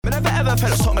never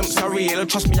felt something so real.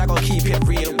 Trust me, I gotta keep it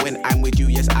real. When I'm with you,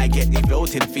 yes, I get the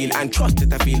built-in feel and trust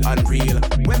it, I feel unreal.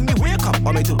 When we wake up,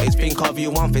 all me do is think of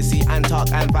you, want to see and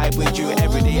talk and vibe with you.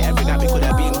 Every day, every night, we could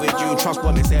have been with you. Trust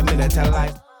what me say, me tell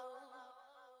life.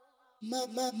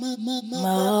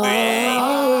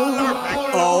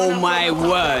 Oh my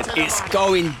word, it's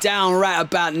going down right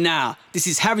about now. This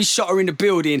is Harry Shotter in the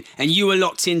building, and you are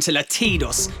locked into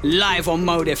Latidos, live on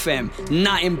Mode FM.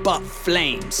 Nothing but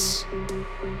flames.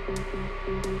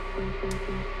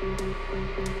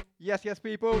 Yes, yes,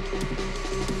 people.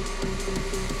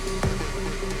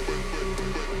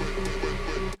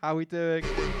 How we doing?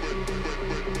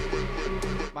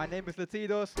 My name is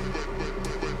Latidos.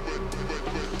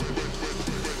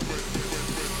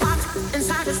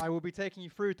 I will be taking you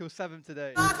through till 7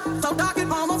 today.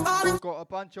 Got a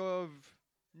bunch of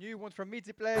new ones from me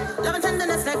to play.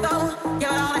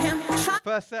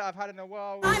 First set I've had in a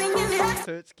while,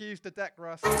 so excuse the deck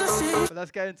rust, but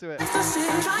let's get into it.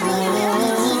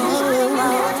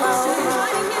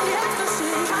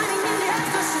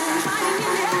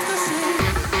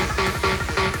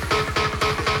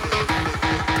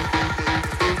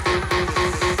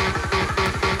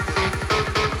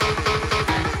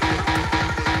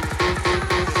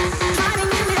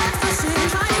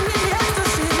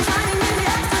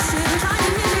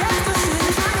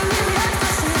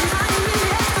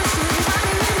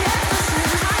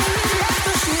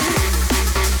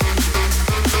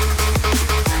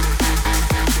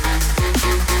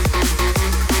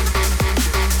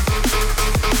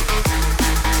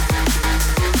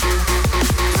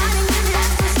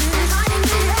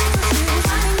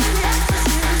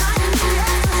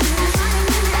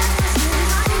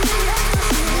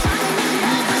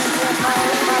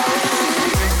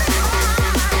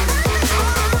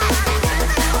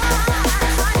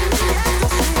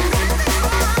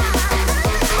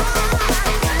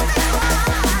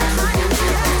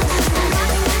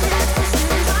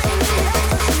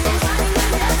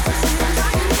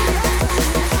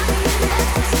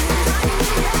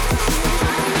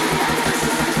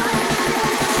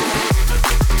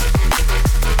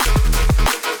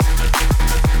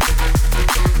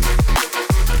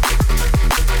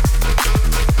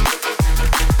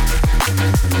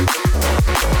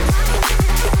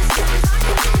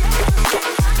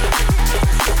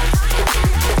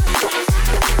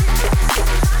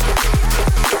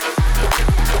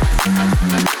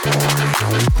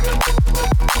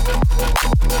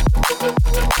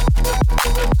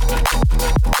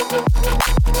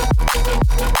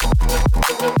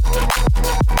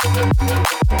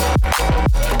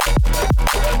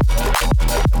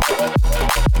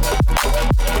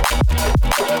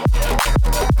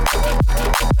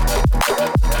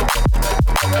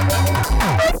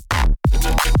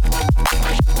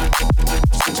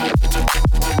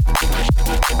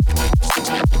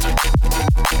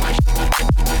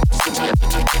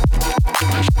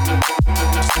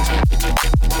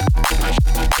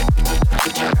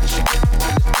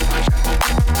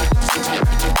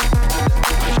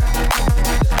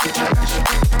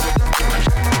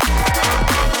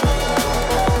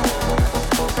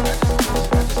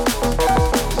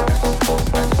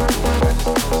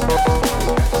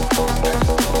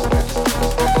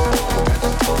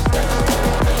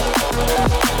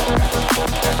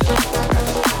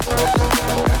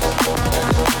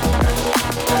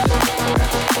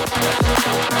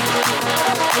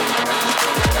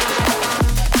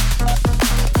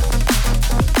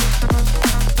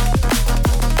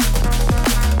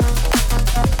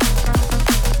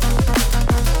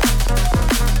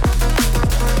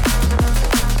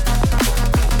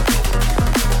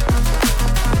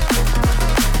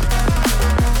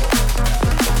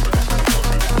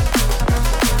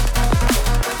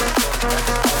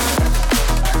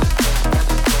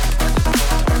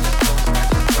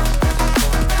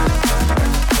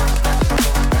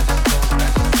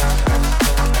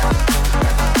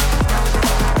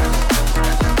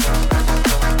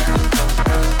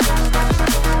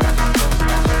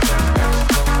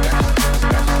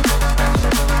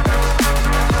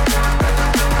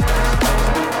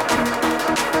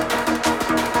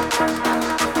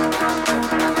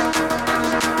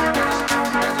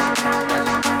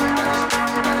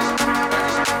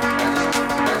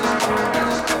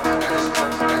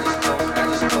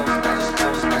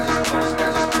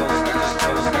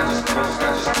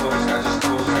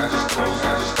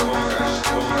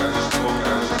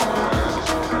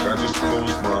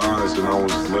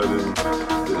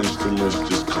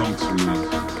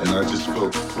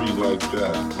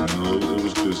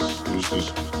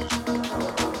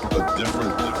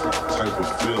 different type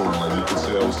of feeling. Like you could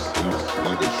say it was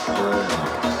like a trance,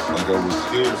 like I was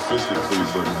scared physically,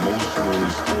 but emotionally,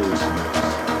 spiritually,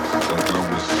 like I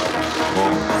was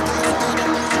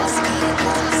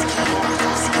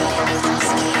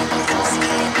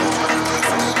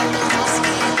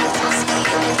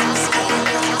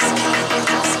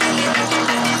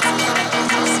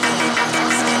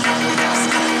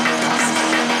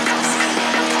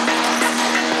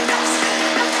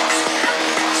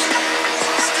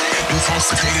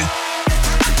intoxicated.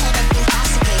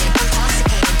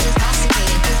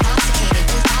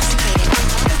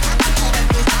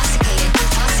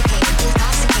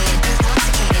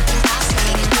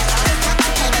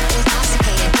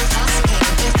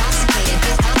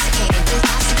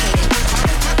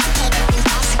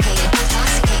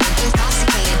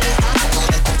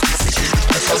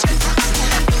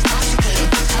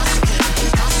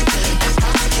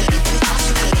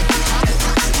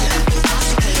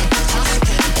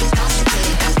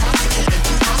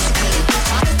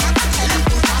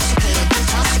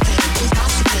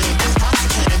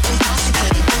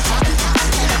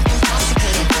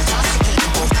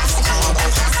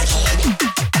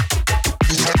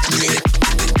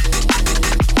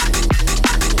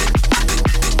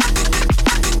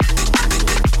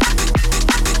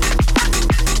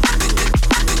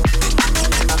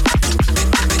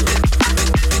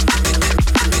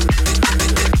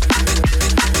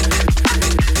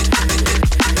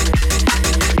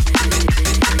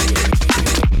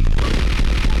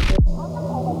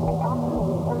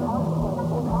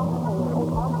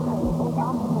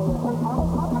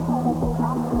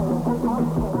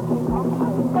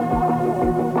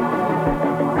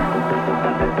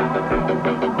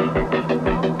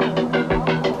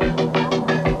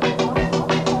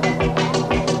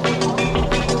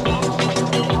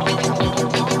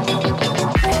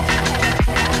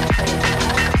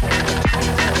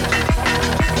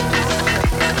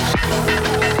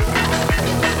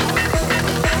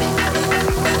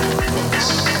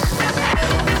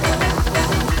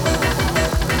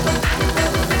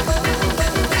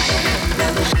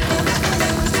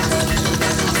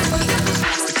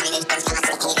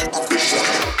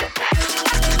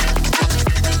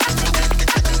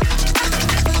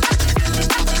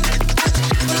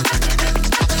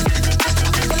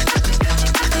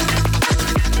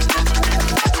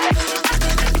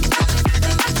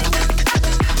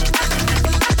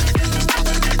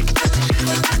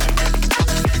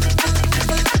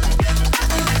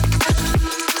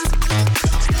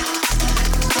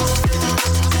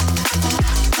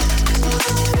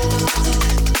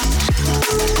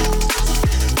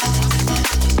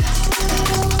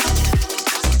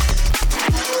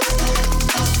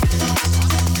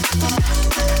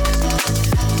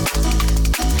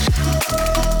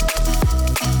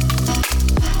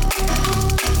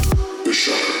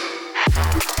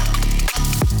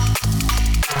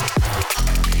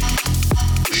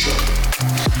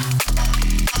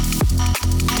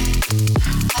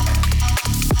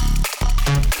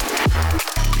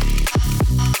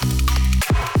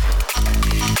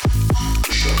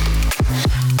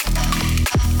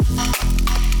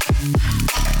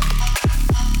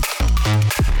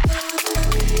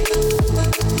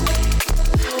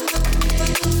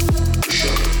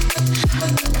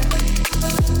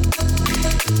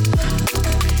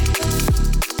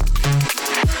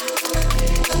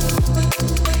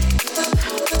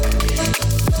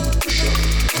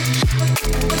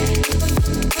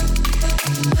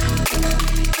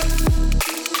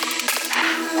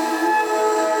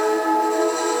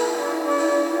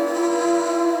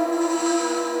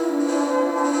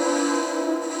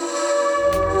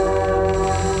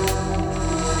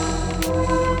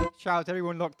 Shout out to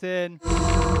everyone locked in.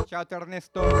 Shout out to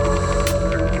Ernesto.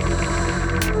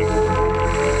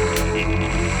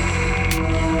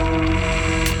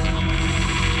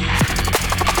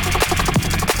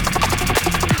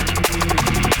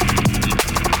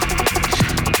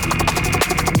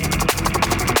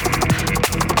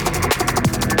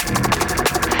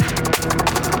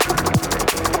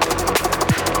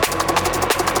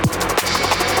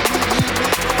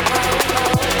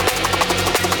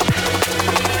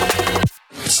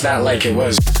 It's not like it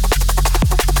was. It's not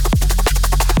like it was.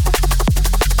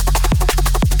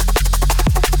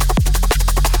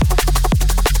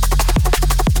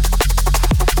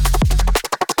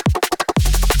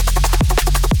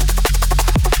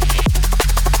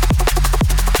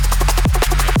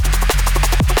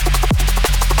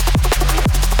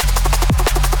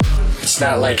 It's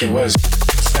not like it was. It's not like it was.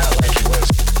 It's not like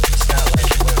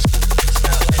it was. It's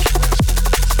not like it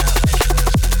was.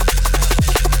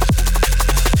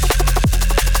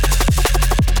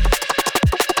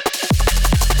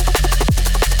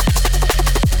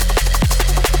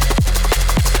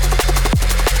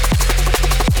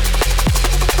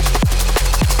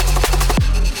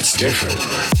 different.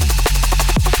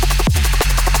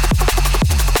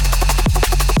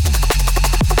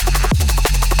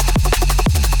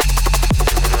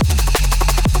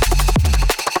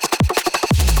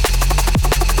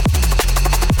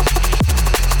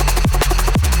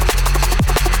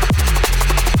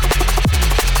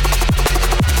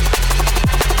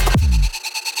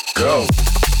 Go.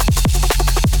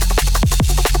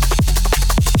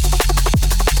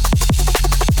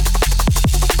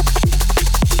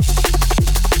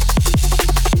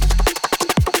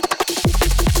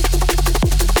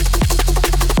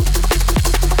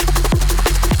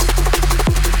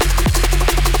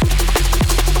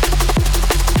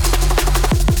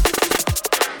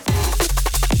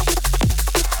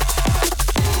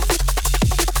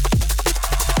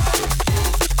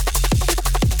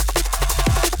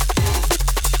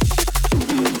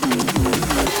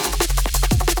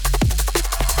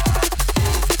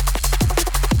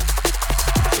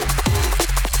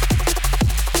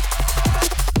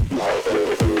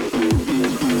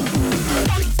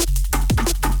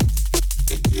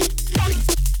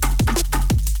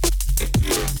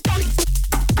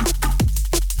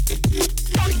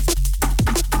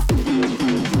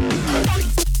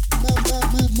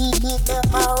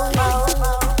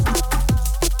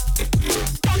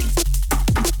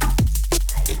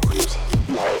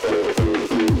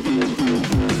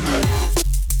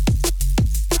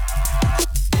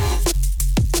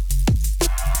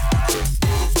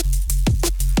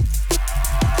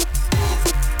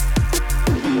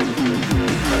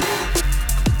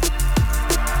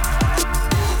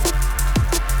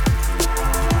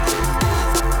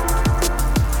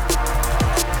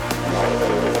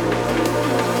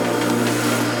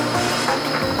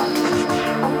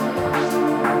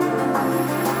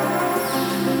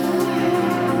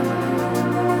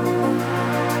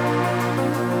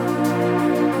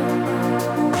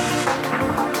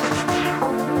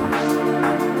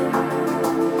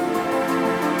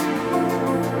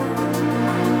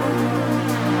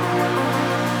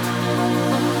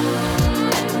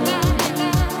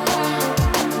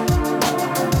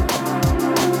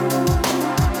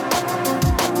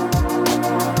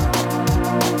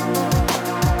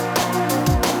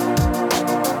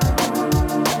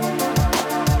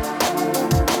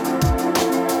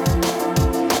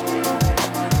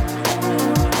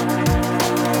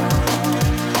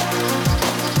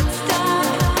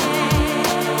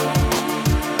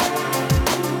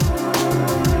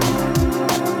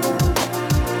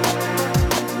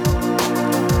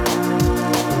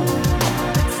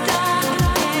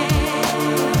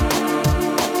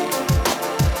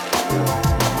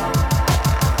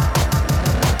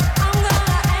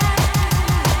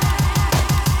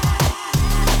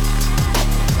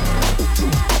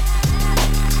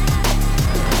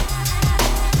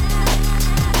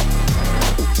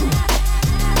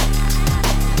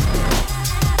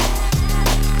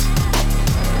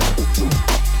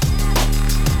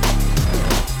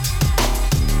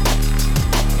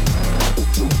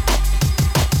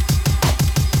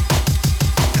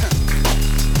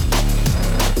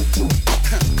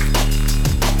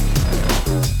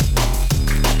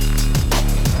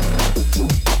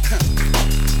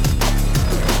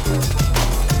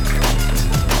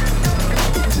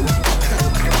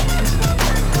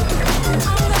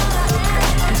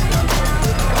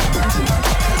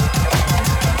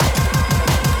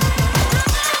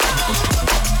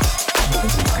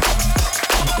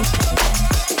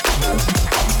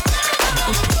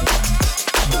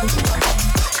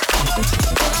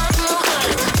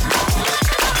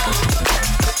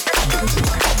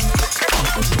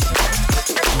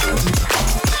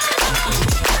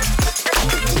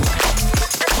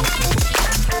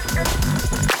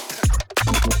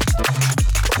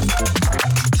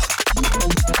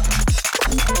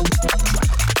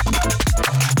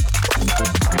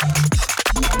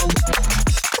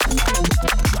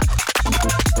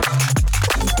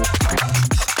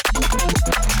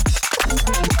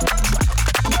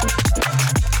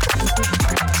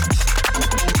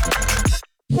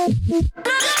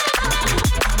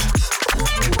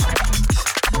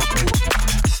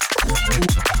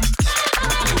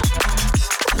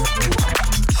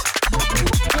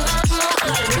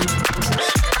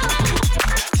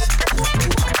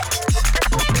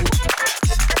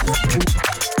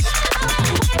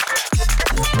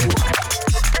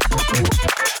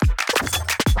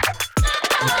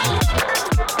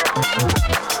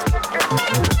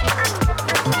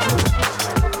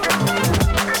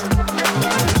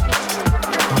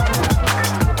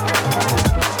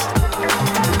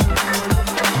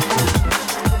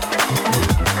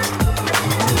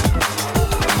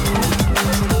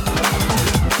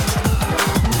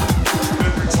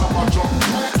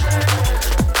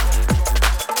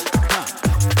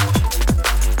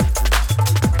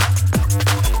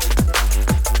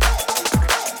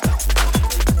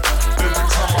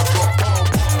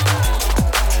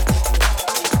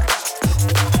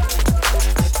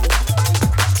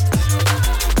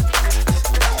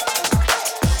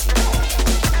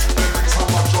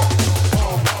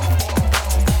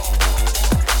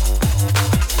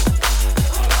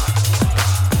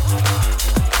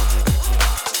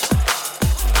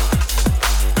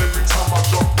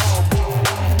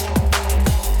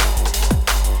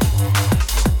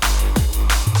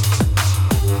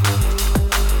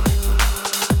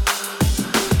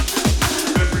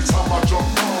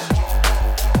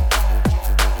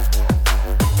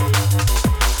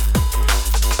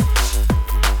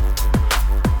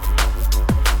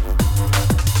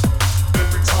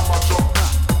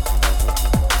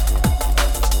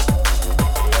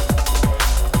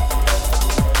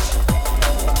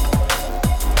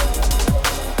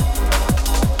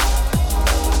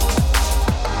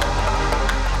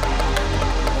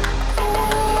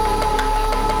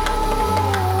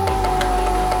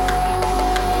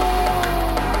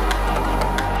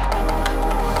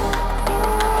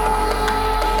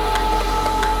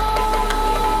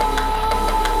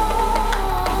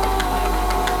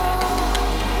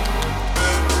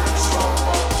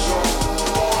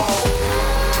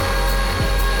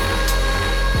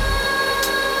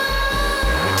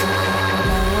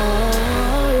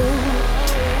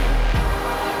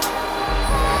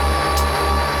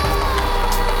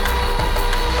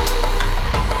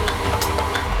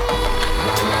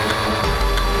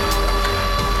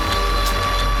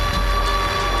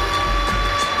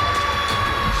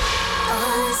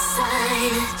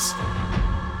 silence.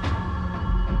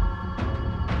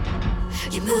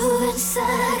 You move in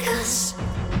circles,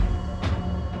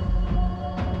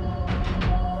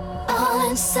 all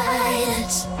in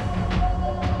silence.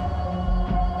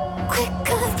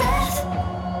 Quick of breath.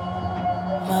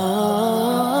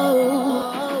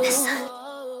 Oh, listen.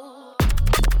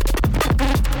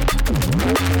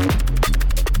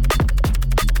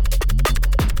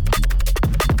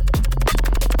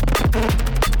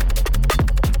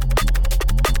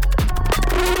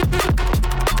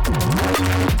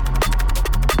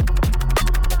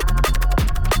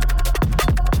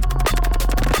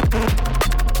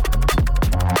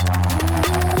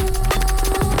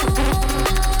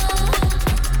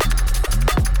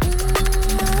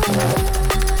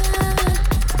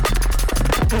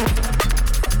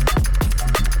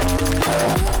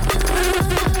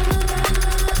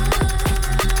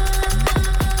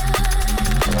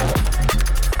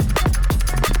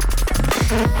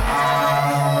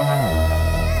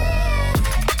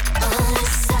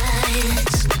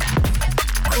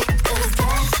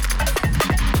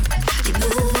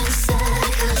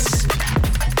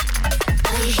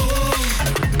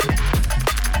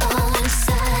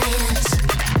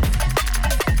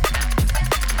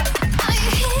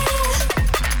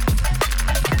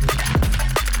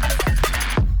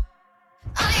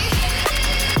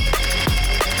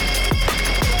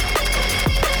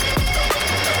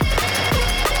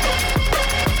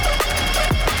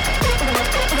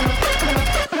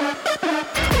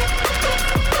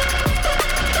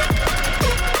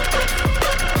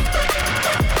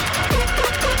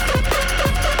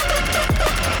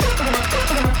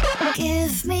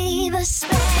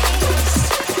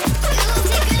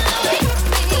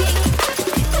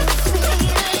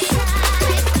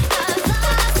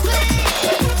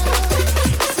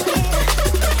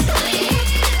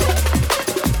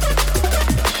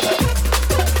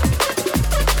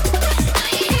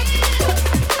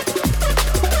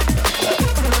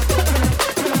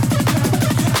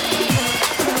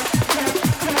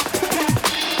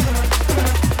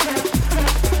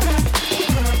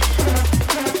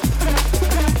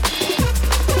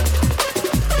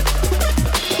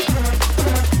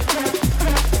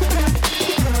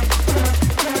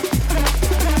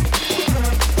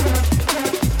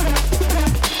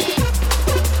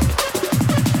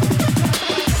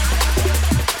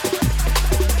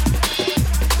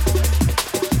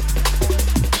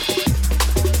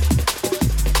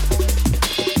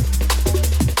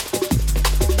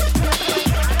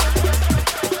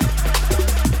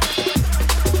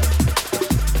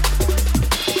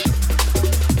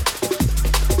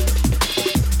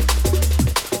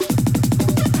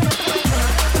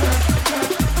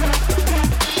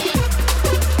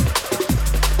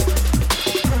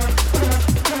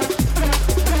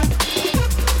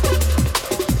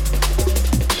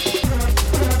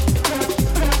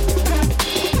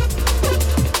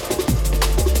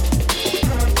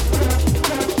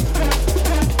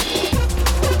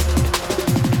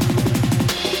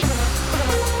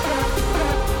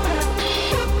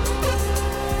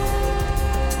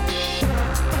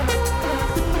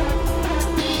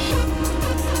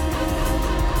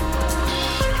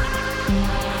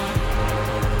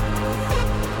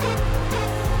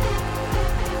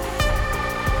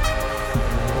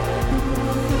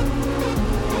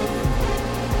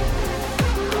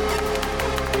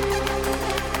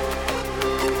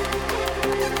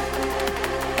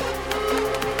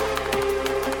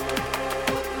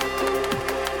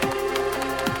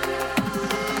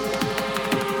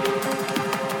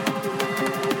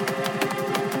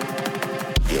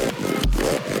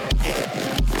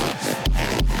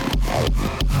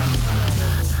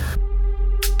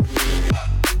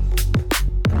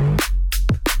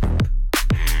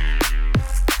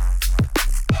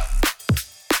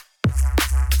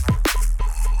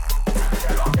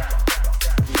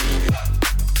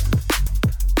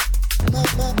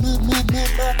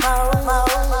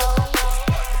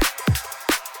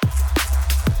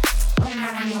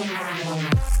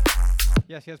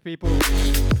 Yes, people.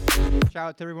 Shout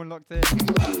out to everyone locked in.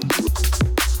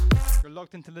 You're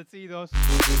locked into Latidos,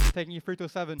 taking you through till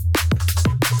 7.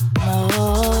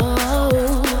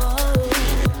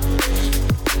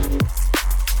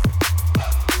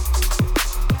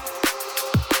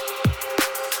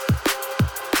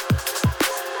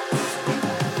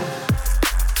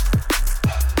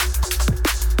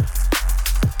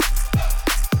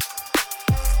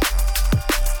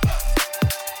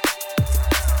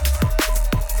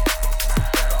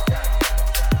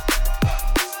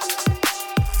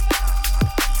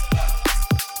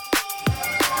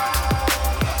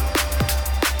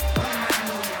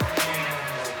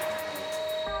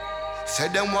 Say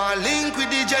them want link with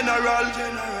the general.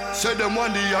 Say them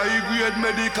want the high grade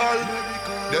medical.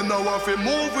 Them now want to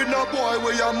move with no boy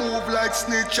where you move like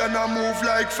snitch and I move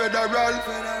like federal.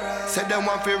 Say them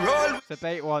want to roll with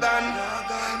debate one.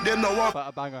 Them now want But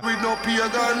a banger. with no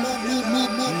pagan.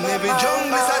 Every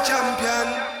jungle is a champion.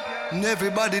 And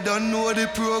everybody don't know the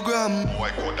program.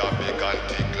 Boy could have big and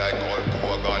thick like all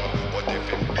Kogan. But if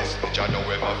him this bitch I know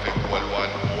him a fake one.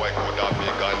 Boy could have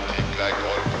big and thick like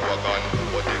all Kogan.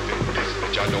 But if him this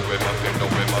bitch I know him a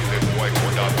fake. Boy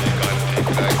could have big and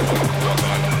thick like all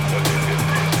Kogan. But if him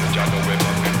this bitch I know him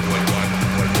a fake one.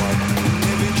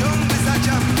 Every jungle is a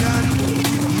champion.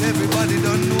 Everybody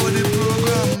don't know the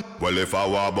program. Well if I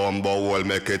were bumbo, we'll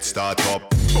make it start up.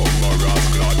 Bumbo ras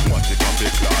clot, what if I be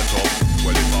clot up?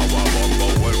 Well if I were bumbo,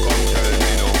 welcome tell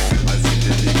me no. I see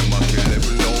the big Macky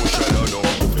level no shadow no.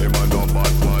 Him a no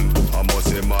bad man, I must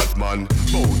say madman.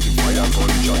 Bout if I a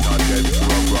gunshot and dead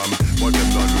program. But them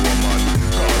not know man,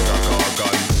 cause a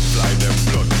cargan. Fly them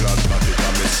blood clot, that it a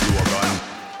me slogan.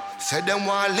 Say them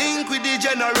want link with the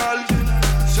general.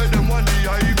 Say them want the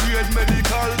high grade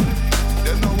medical.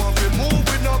 Them now want to move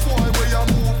with no boy where you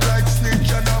move like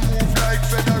snitch and I move like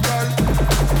federal.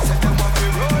 Say them want to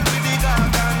roll with the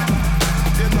gargan.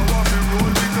 Them now want to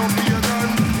roll with no pagan.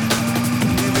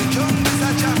 Every jungle is a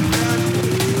champion.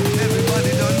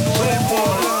 Everybody done know the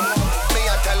program. Me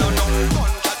a tell you no,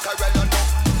 gun Jackarella no.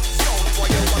 Sound for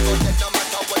you a go dead no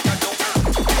matter what you do.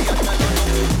 Me a tell you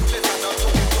no, listen no to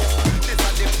me no. This a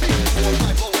the big boy,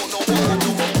 my boy no what you do.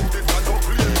 This a no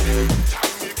play.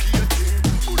 Time me kill.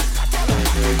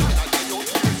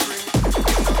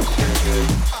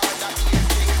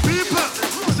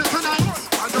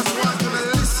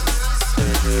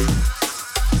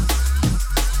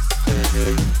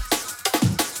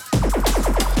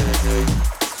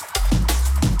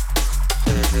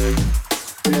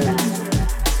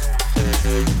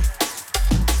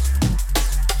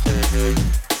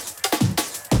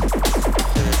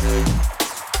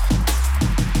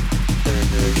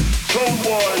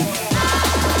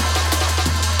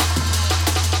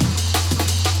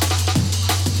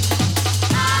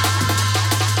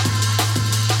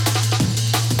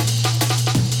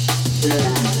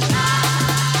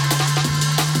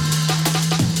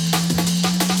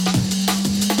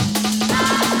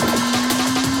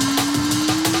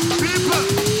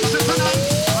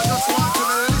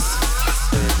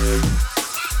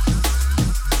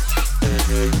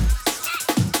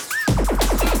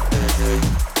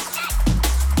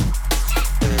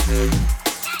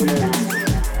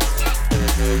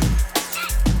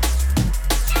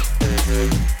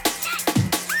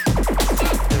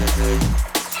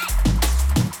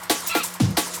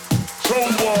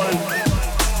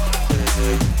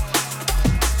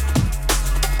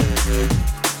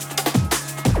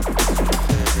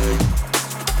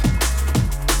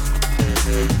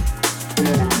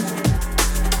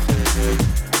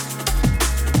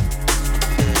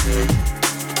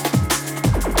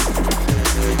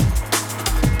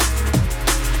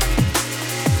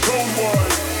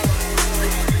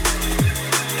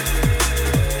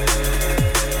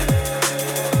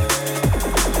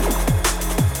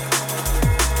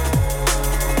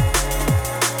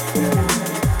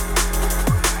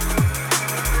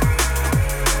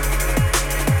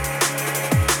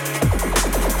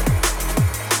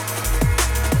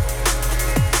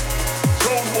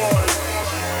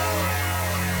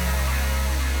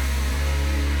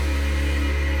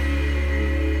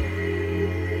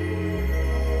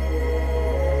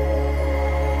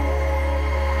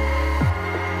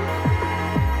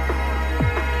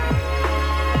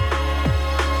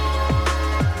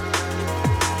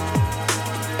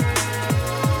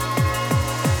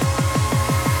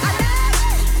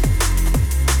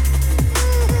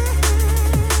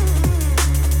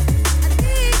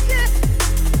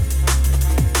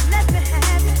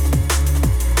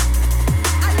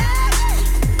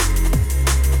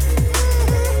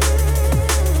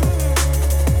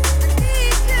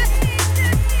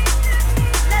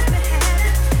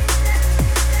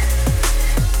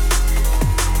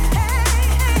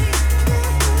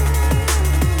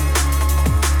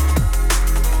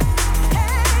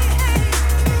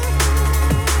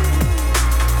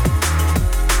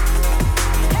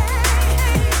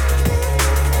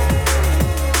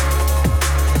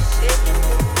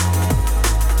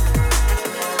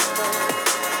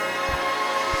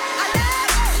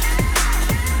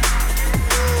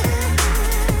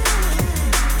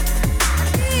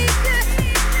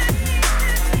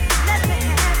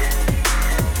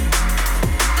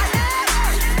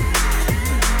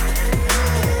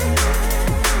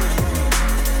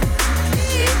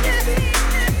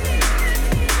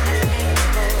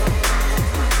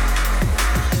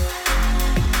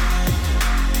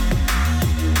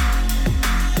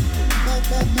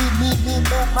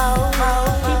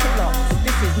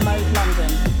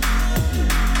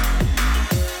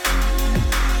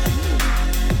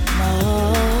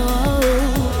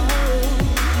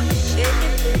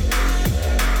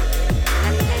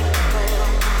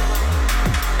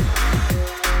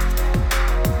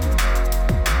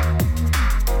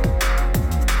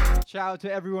 out to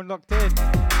everyone locked in.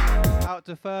 Out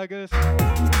to Fergus.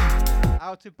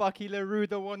 Out to Bucky LaRue,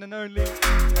 the one and only.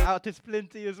 Out to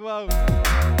Splinty as well.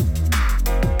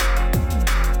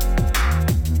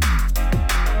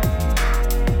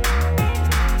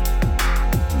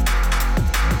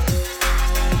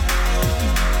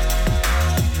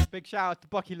 Big shout out to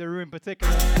Bucky LaRue in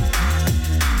particular.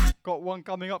 Got one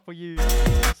coming up for you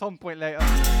at some point later.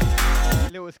 A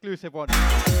little exclusive one.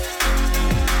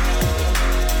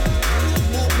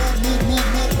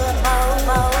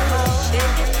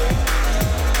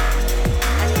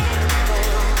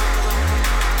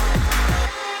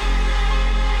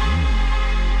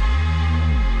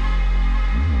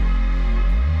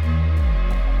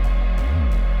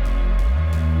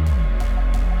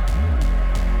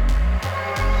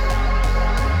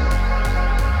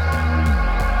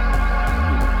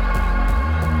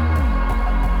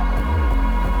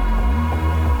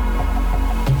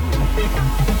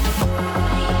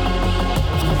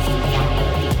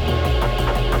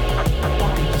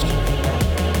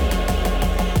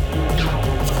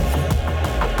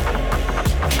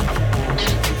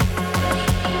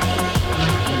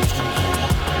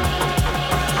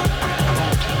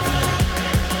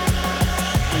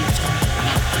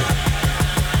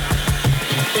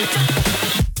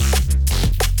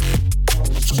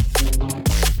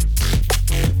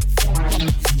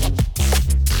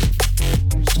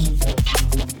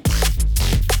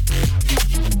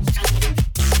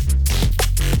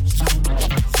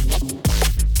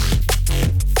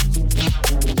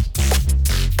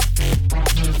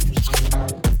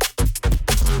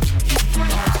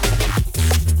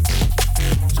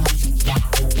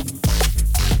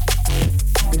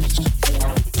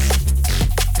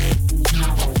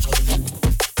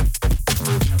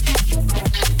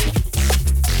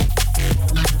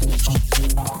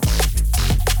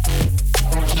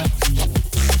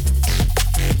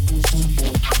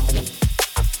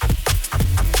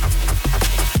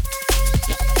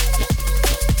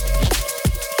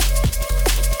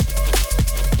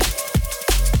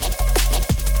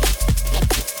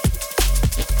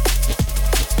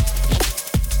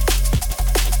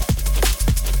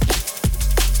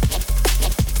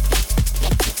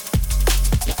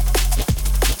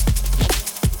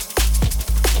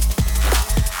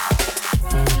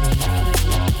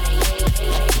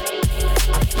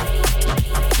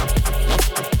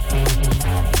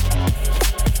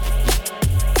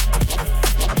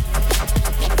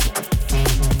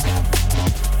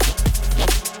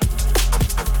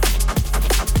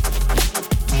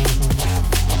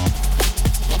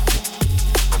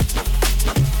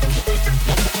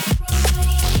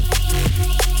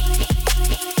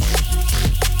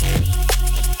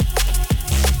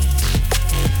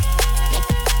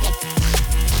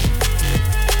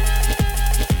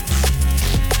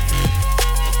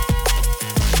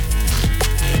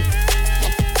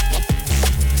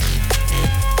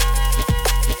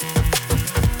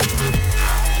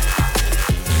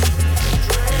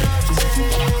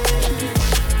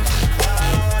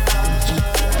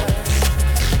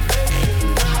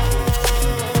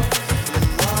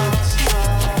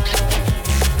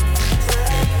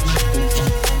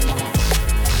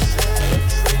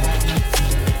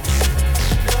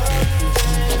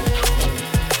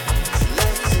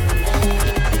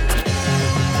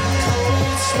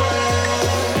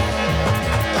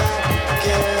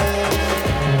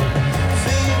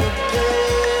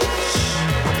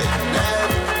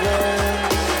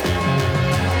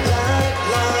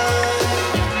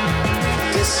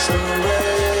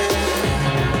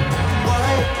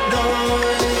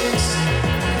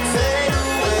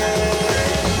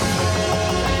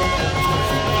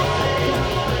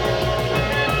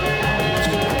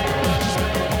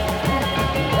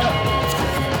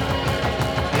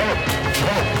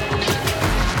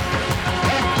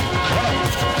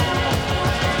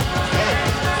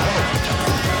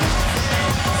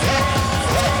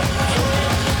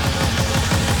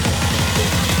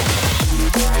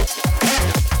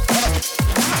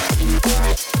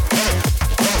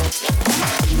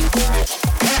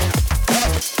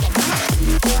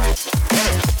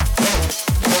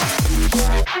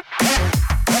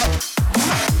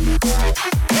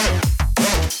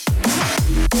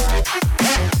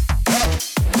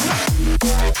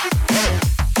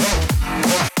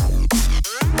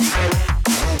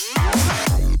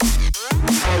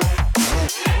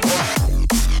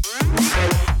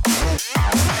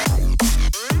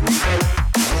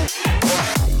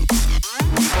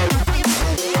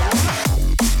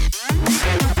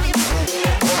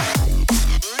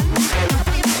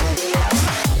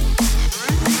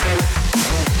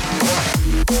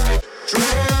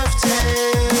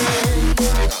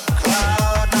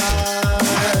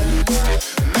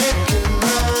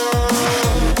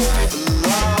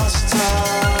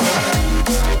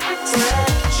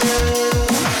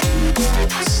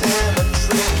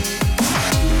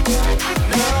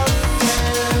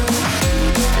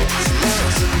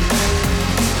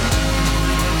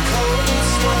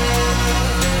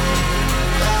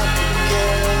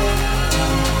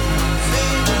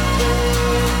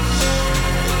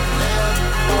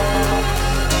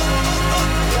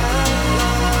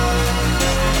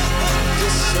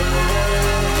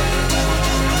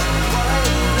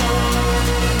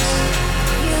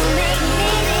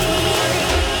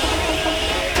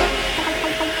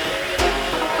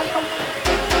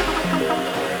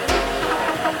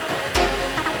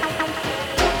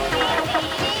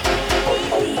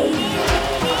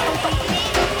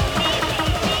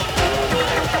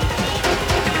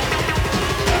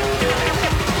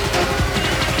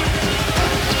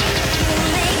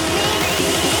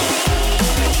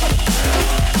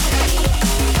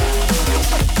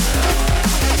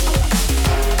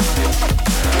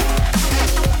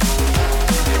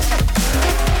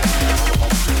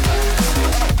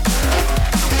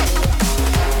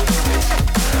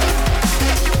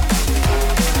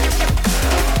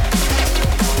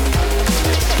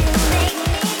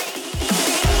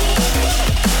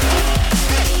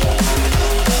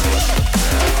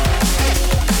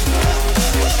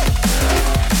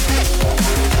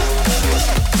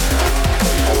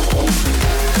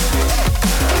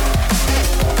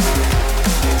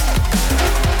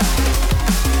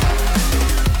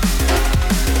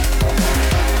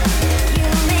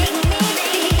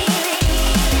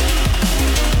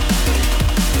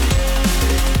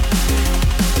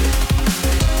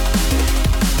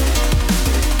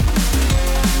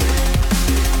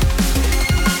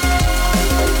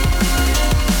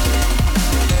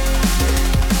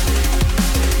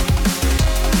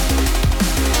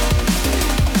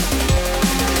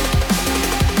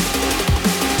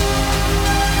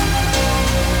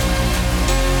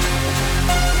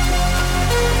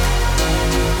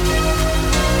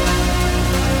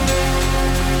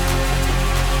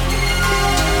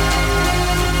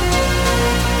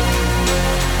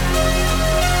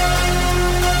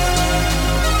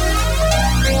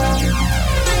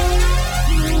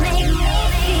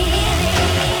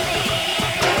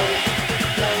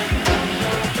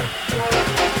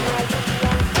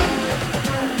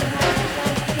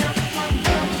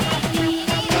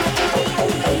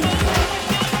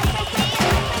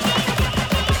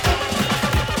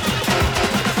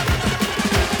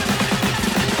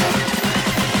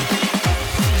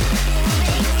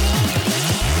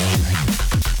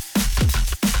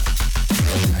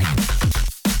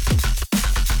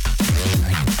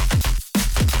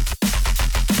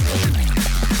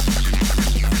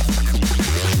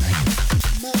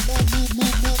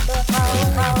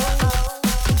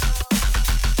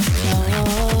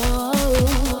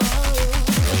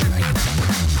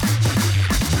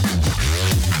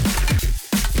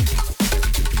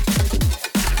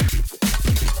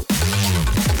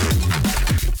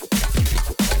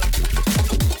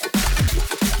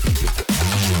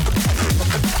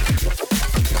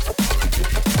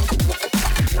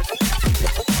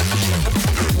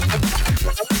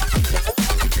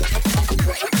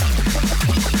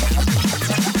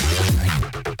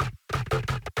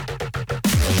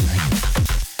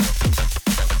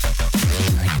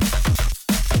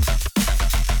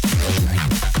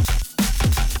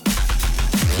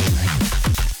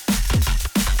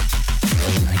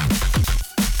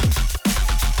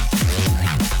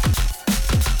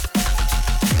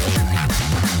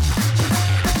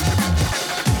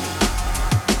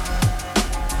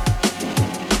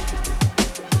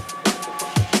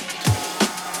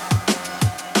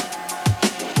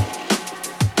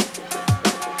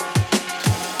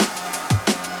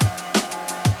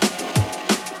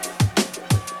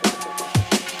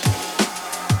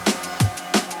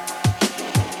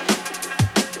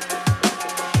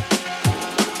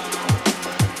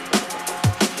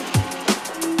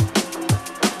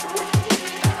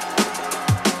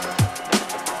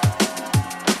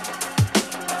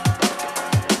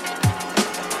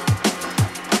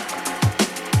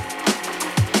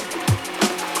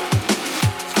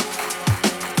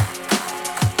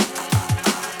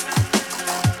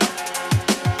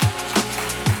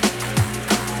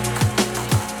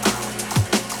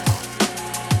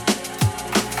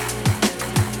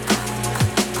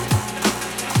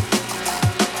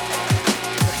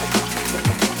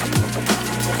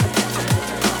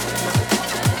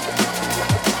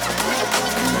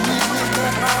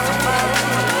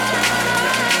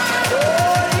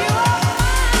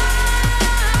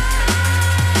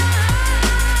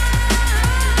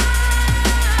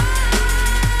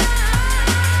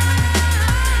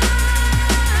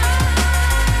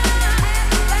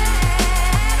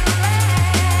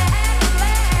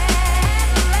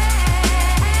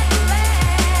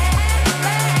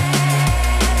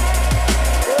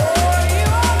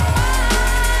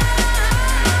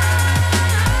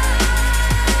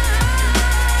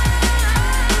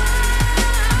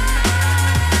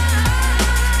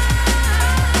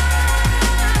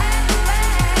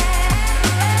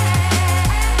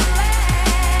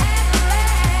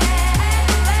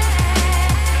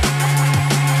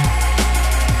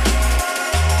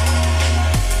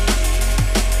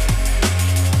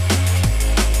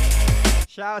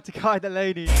 Shout out to Kai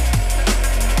Delaney,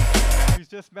 who's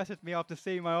just messaged me after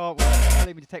seeing my artwork,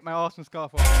 telling me to take my Arsenal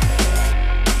scarf off.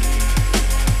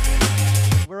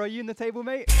 Where are you in the table,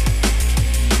 mate?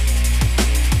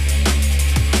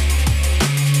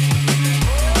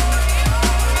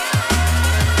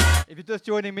 If you're just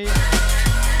joining me,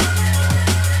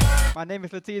 my name is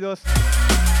Latidos,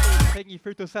 taking you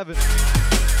through till 7.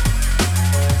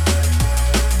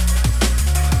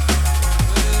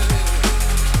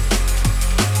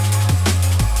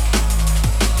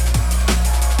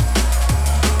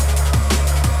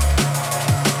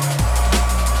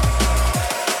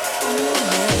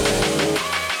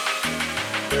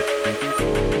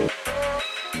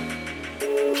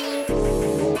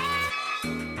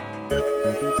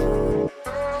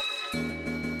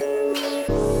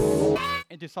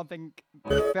 Into something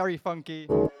very funky,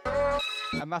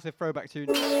 a massive throwback tune.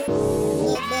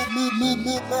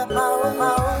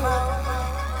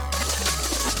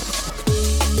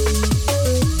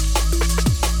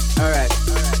 Alright.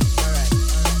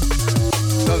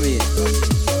 Come here.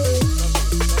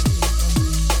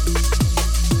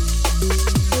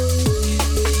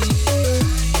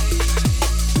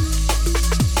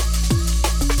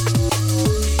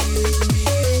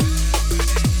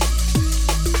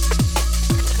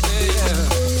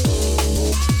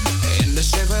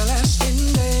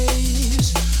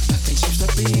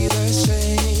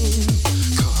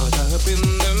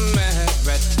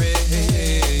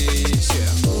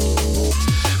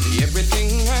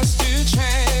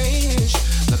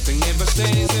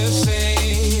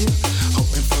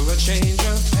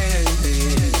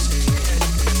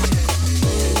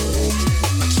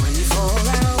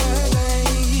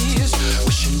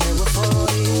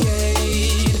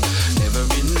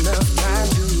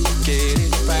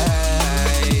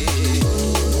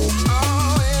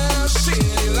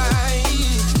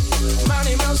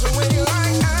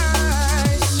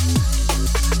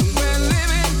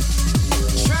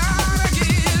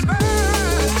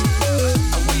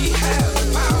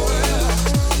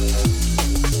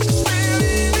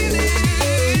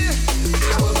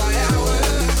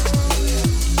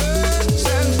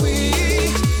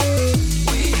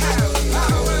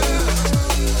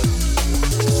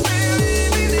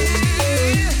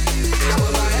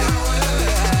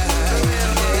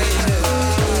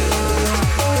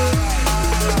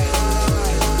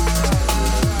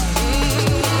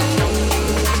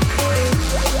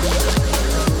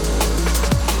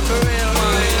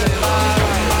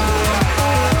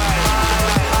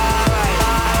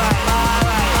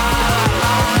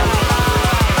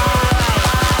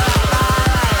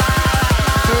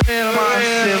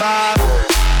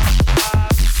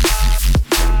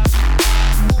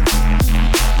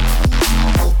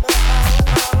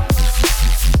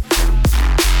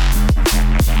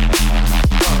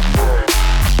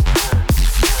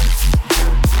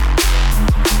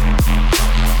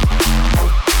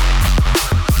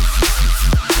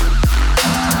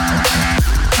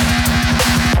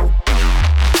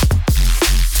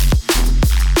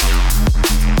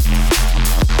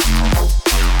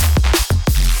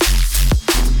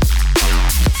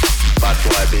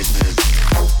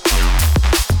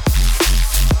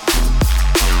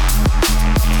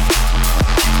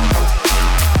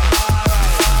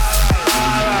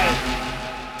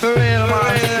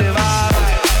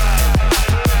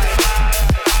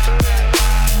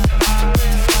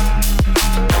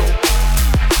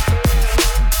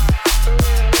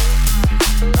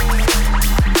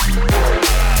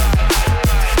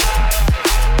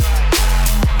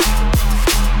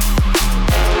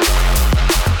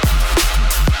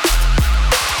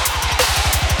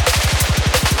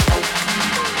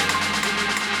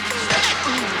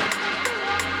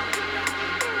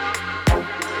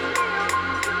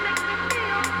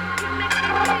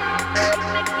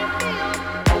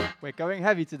 We're going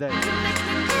heavy today.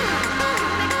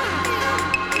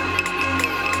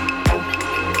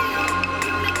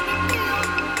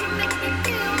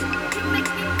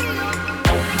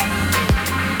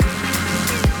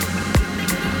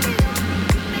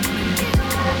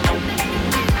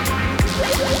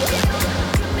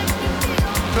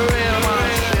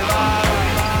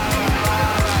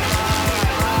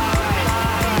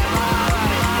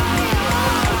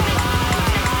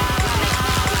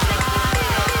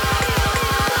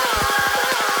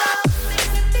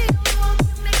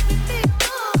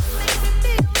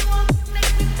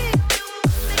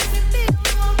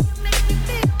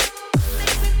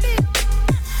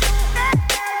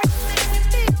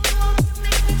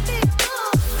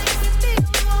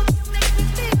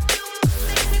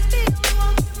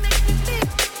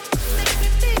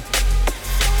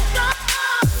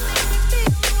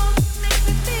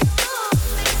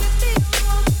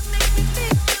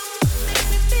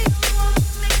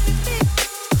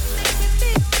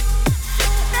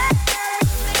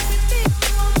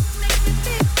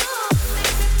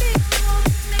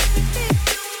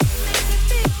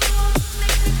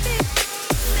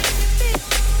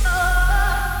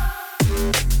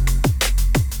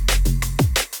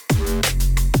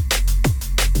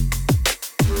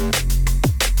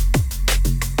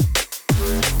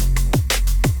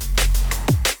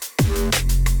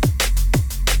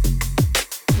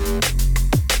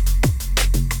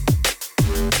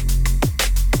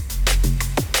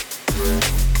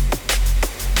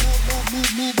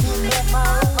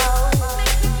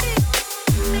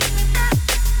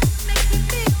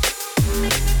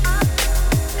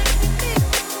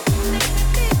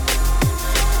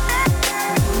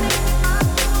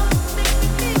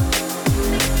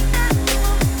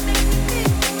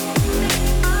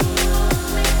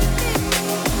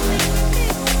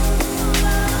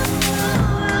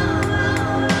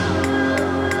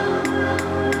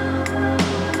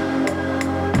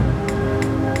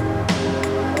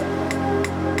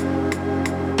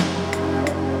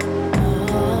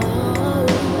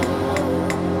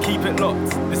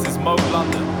 locked. This is Mo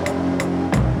London.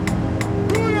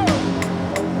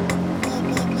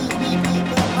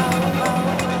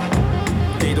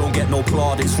 They don't get no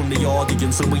plaudits from the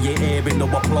audience, and we ain't hearing no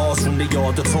applause from the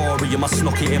auditorium. I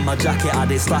snuck it in my jacket,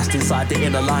 had it slashed inside the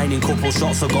inner lining. Couple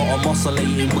shots, I got 'em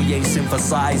oscillating, we ain't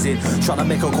synthesizing. Tryna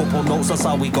make a couple notes, that's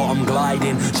how we got 'em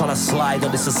gliding. Tryna slide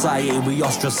on the society, we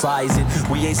ostracizing.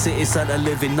 We ain't city centre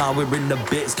living, now we're in the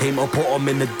bits. Came to put 'em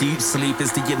in the deep sleep,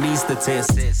 it's the anaesthetist.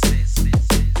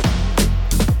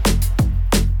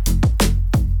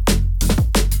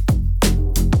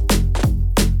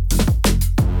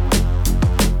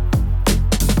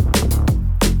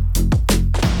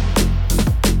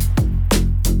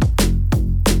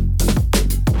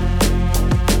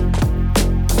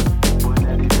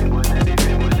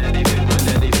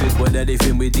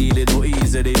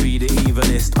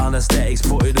 Anesthetics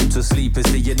putting them to sleep is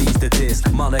the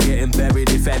anaesthetist. Man are getting buried,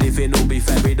 if anything will be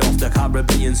ferried off the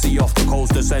Caribbean Sea, off the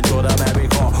coast of Central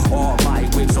America.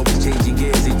 Automatic whip, so we're changing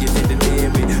gears if you didn't hear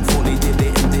it. Fully did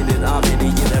it and didn't have any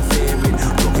interfering.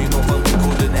 Looking up and we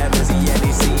couldn't ever see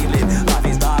any ceiling. Life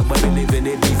is dark when we live in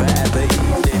it, be forever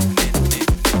evening.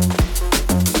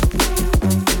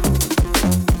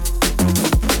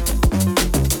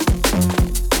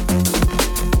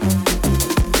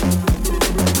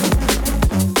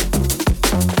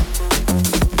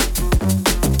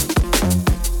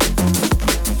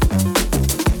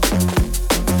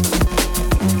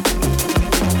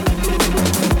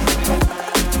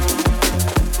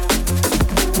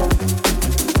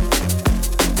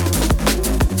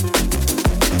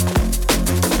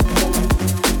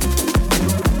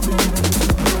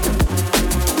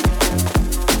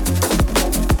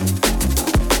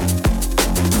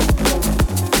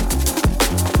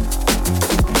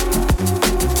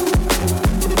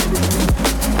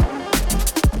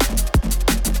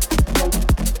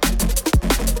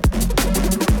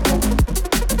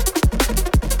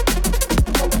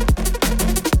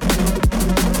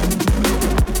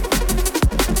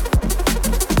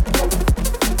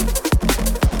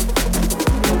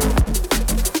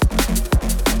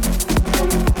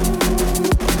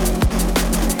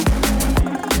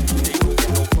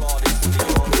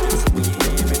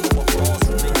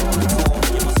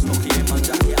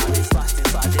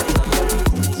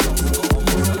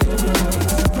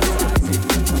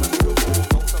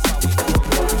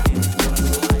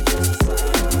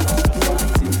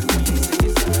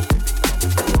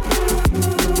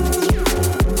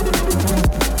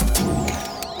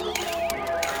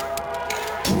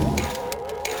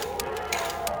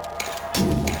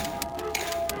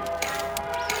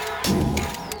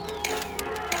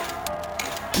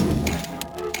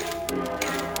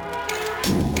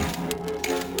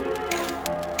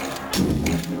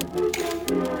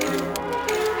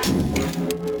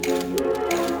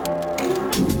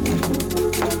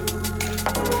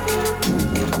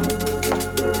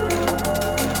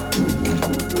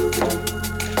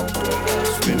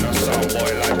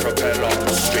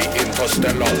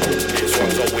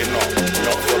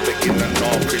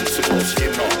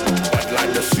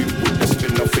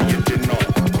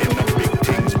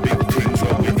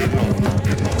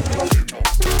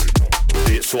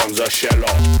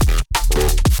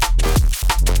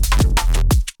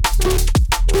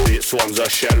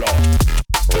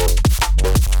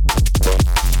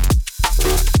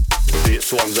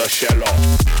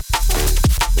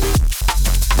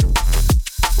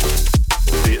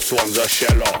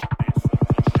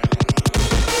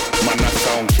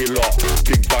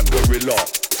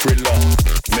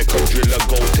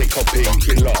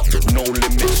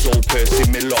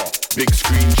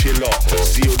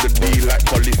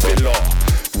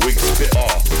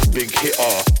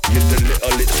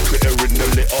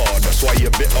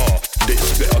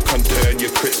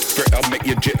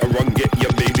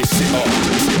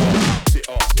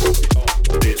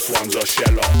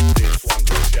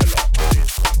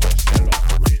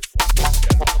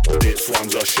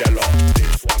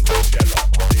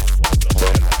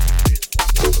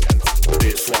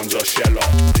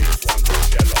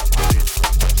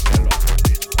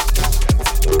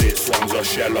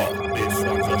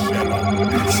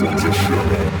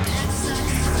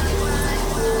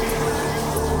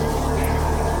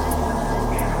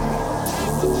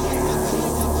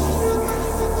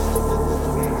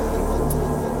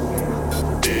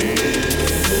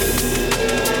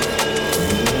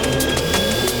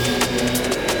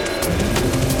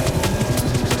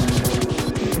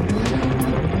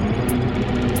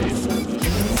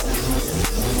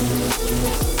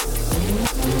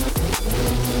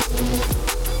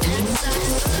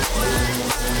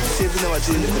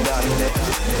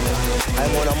 I'm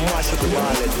gonna mash up the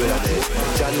ballad with it.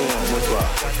 Jah know what what.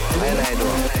 And I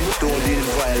don't deal with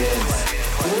violence.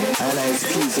 And I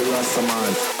excuse the Rasta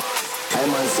man. I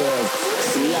myself,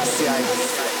 Selassie.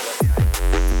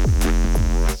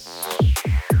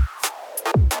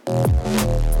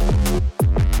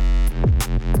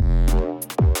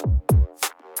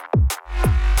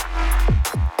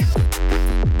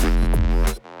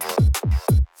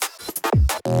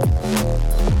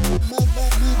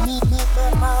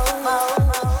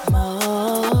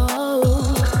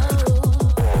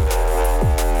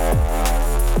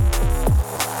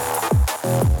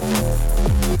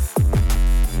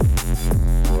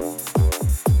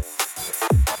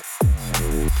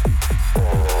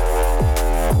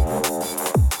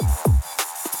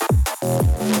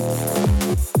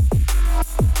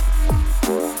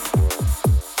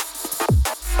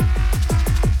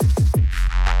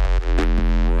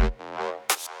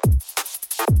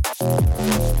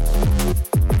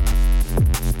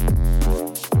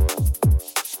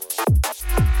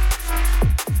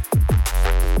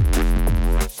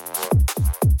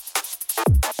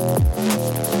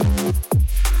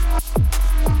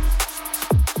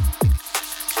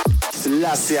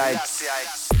 Selassie.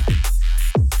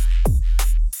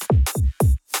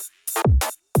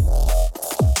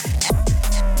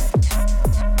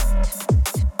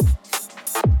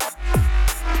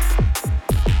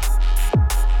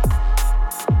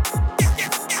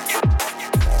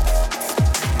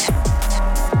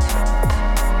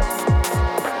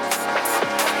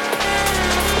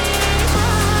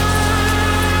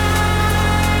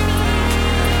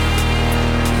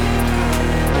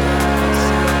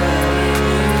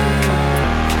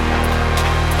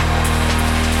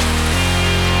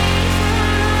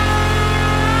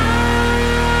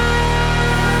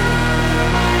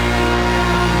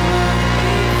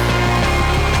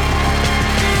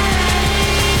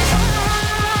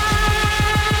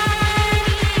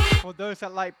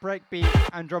 That like breakbeat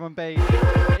and drum and bass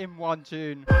in one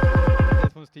tune.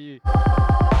 This one's to you.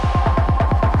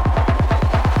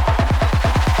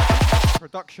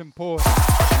 Production pause.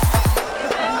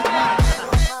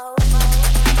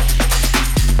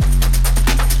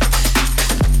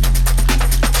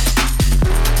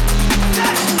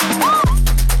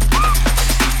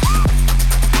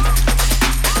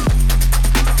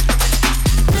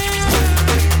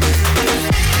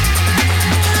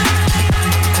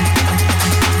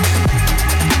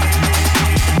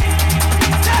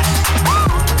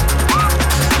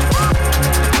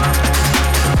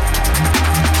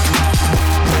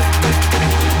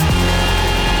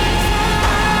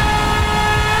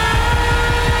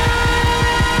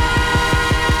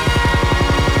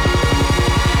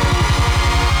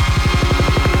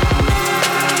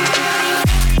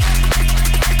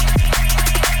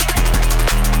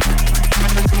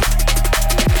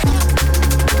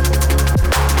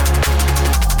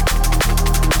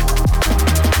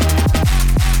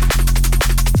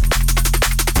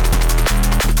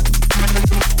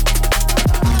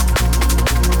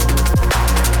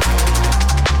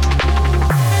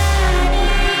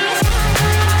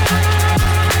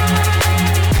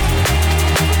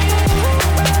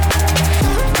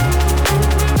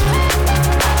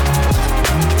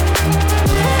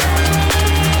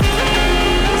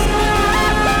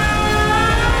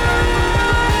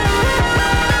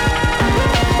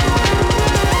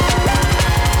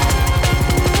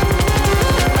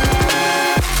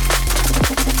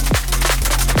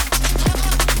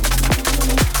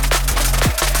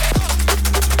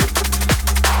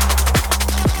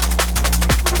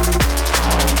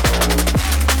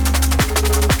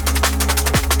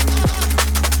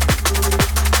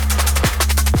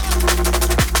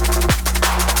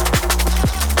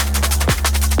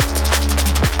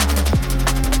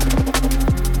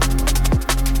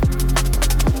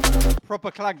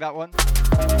 Proper clag that one.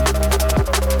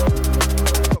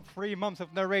 Got 3 months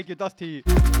of no radio dust to you.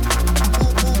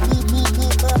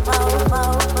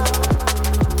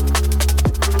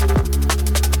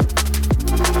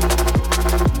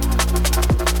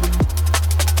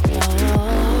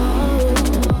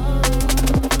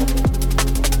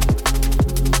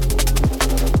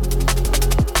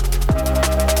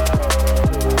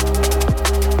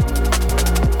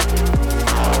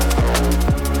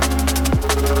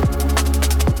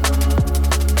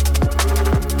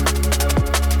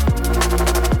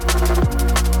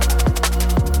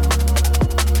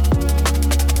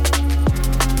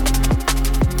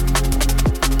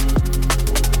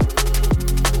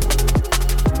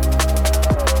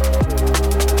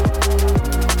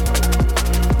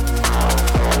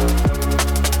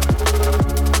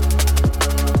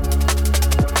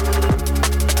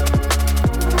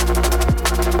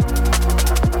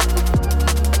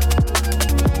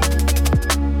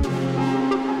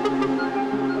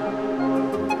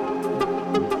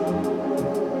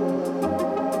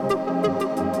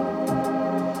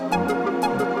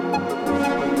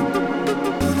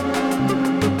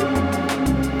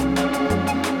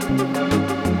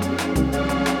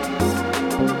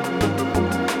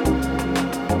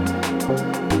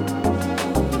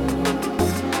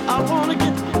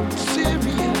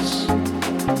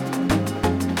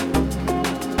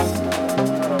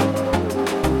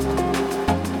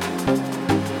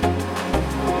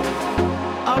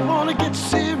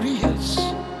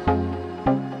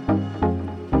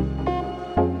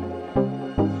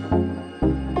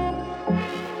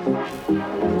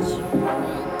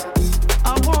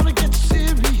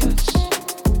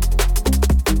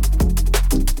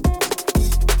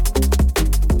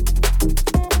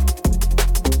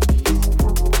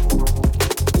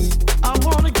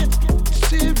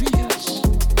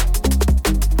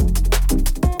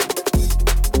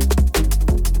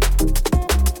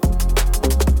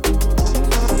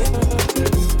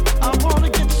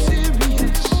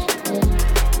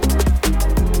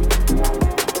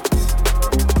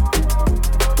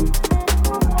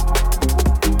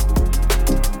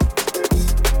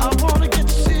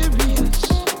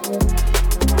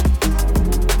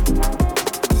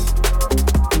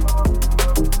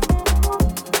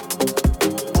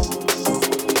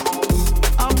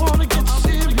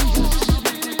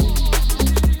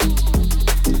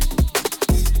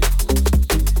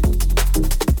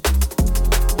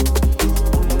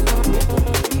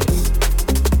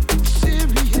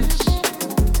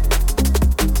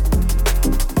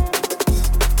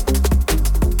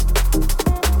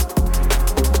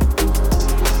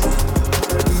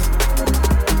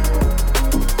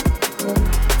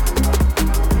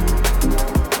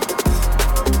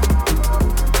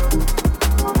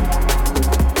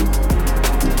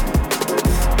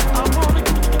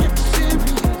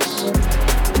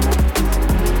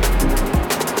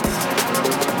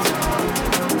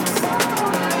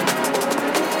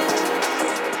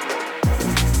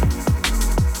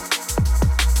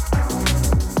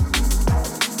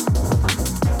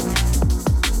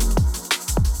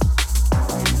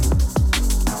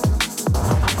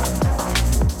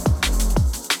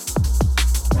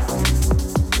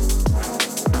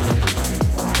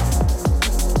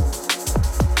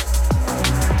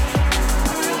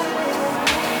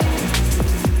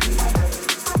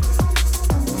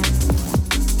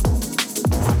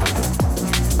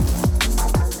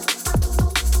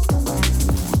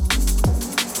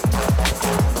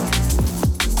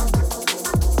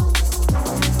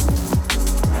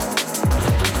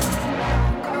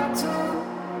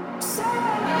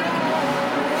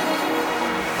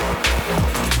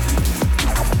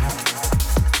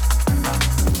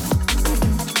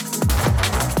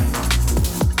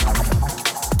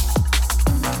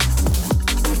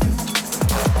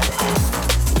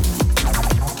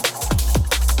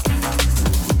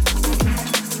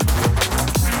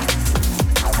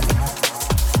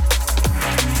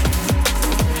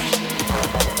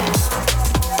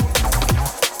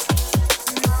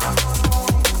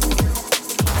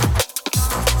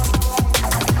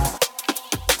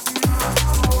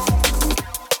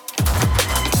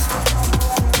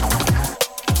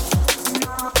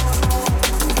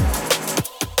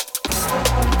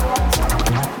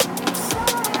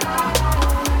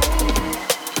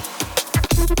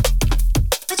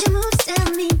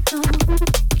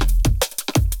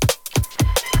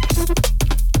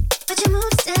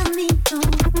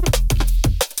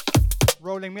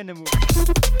 rolling minimal.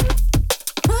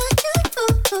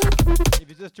 If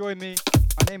you just joined me,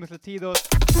 my name is Latidos.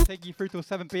 I'll take you through till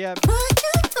 7 p.m.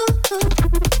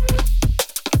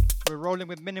 We're rolling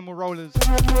with minimal rollers,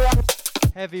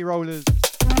 heavy rollers,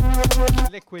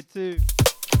 liquid too,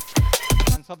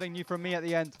 and something new from me at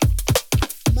the end.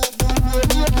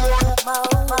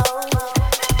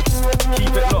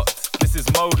 Keep it locked. This is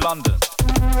Mode London.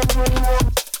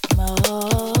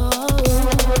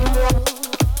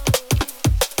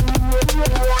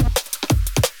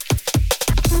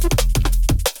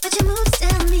 But your moves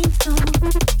tell me no.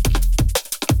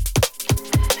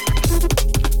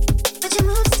 But your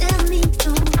moves tell me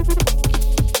no.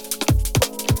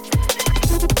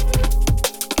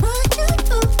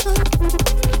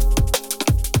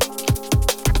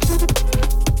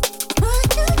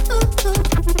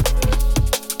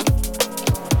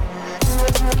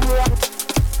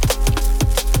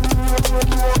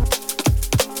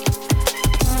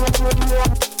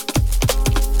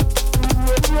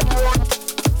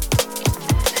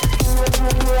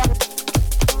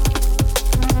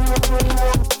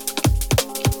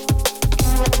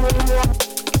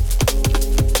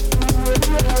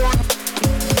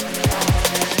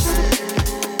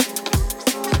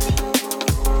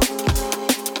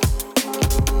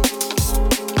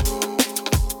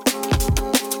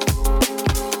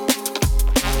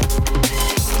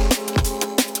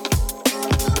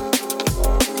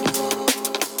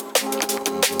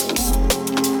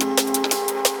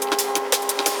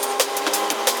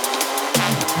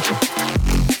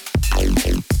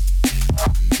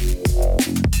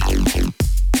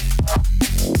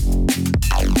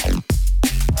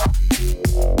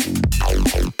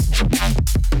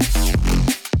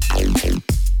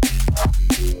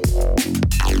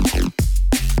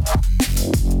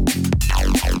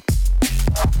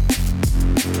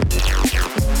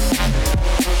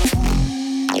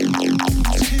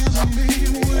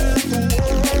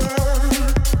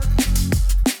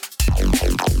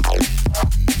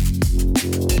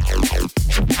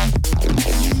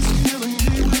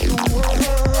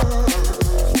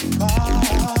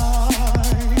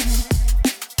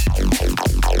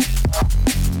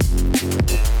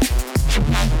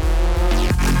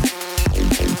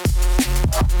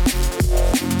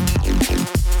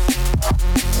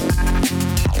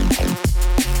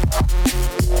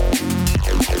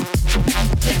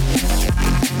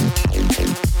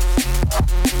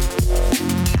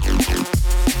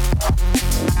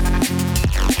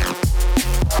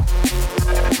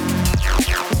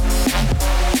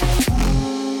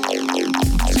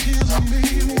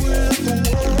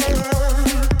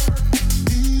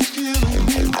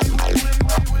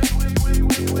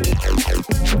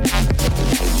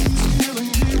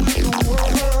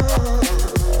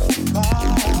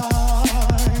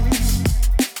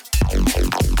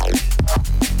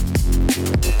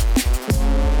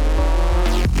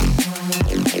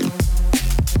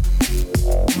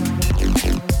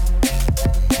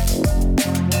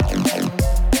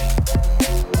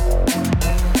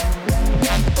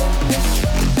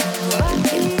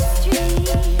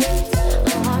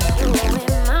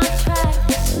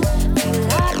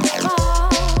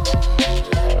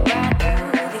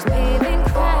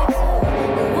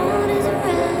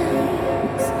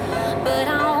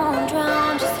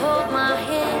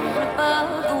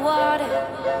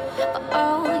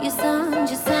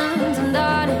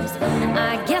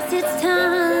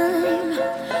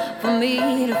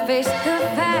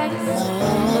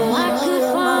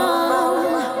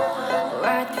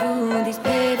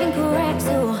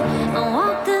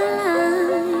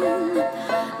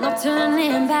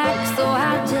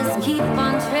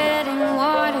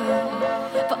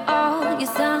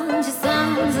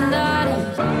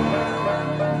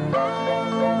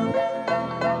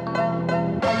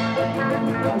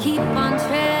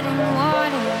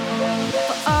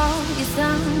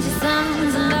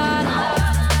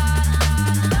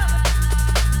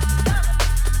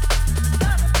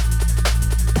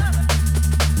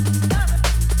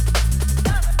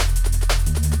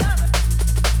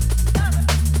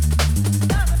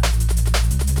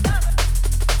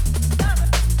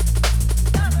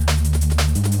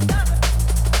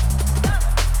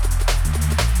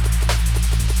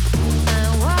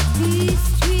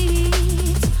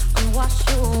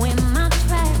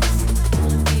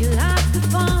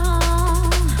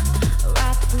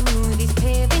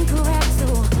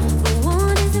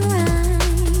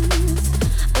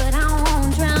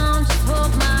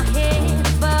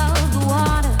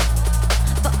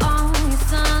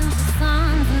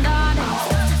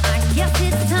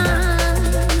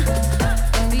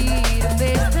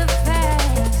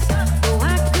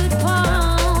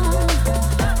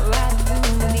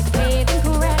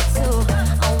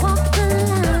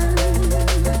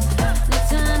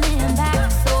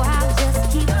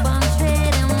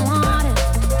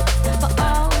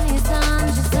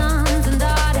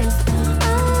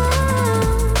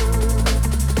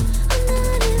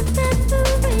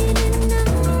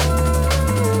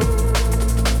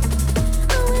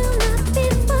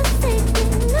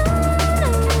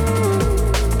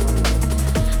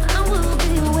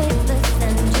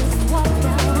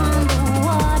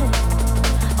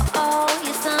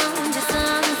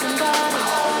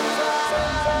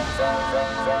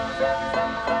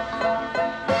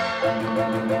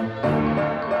 Back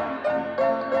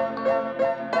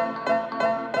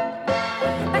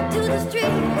to the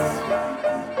streets.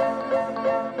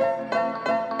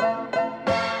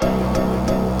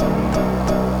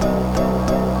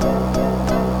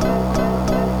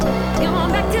 Come on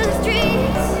back to the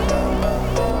streets.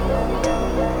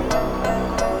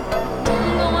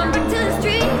 Go on back to the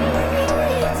streets.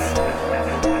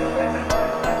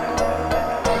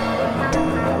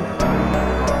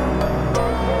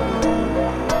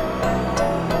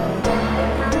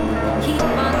 Keep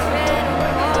on treading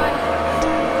water,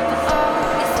 but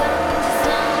always something to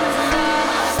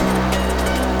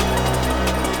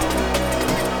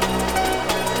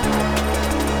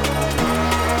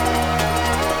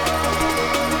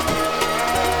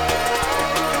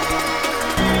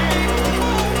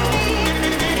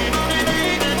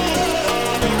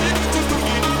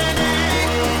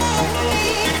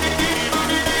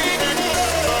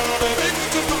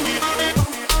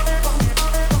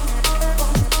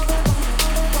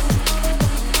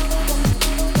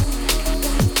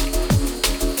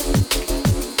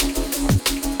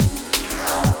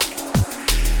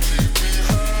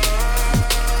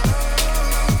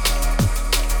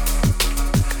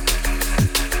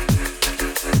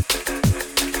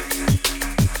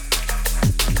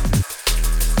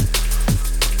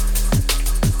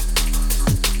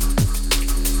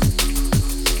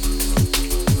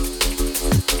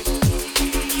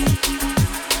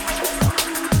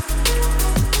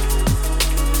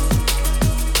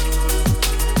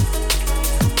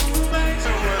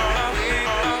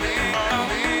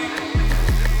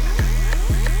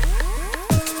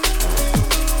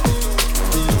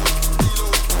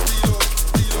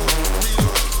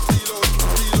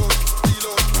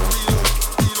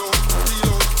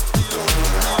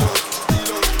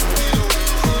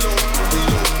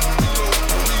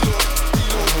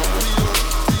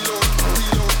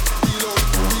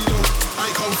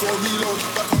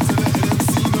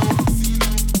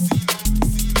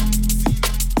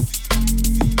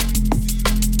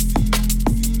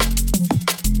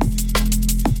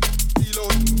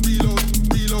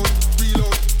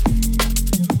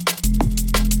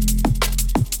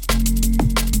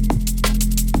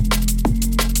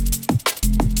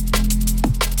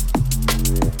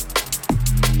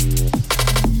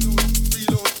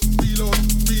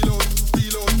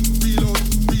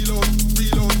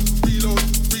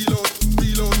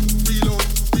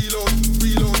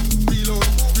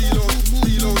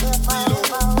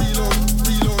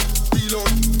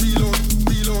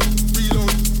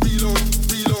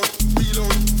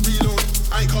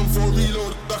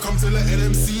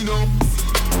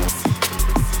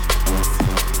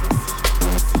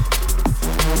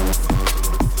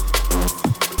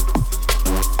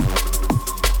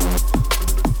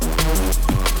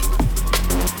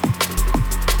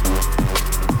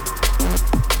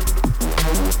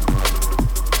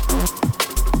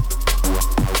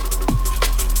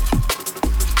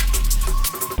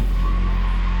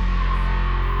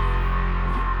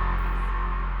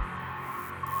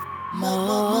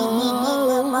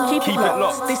Keep it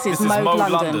locked. This is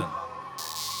Mode London.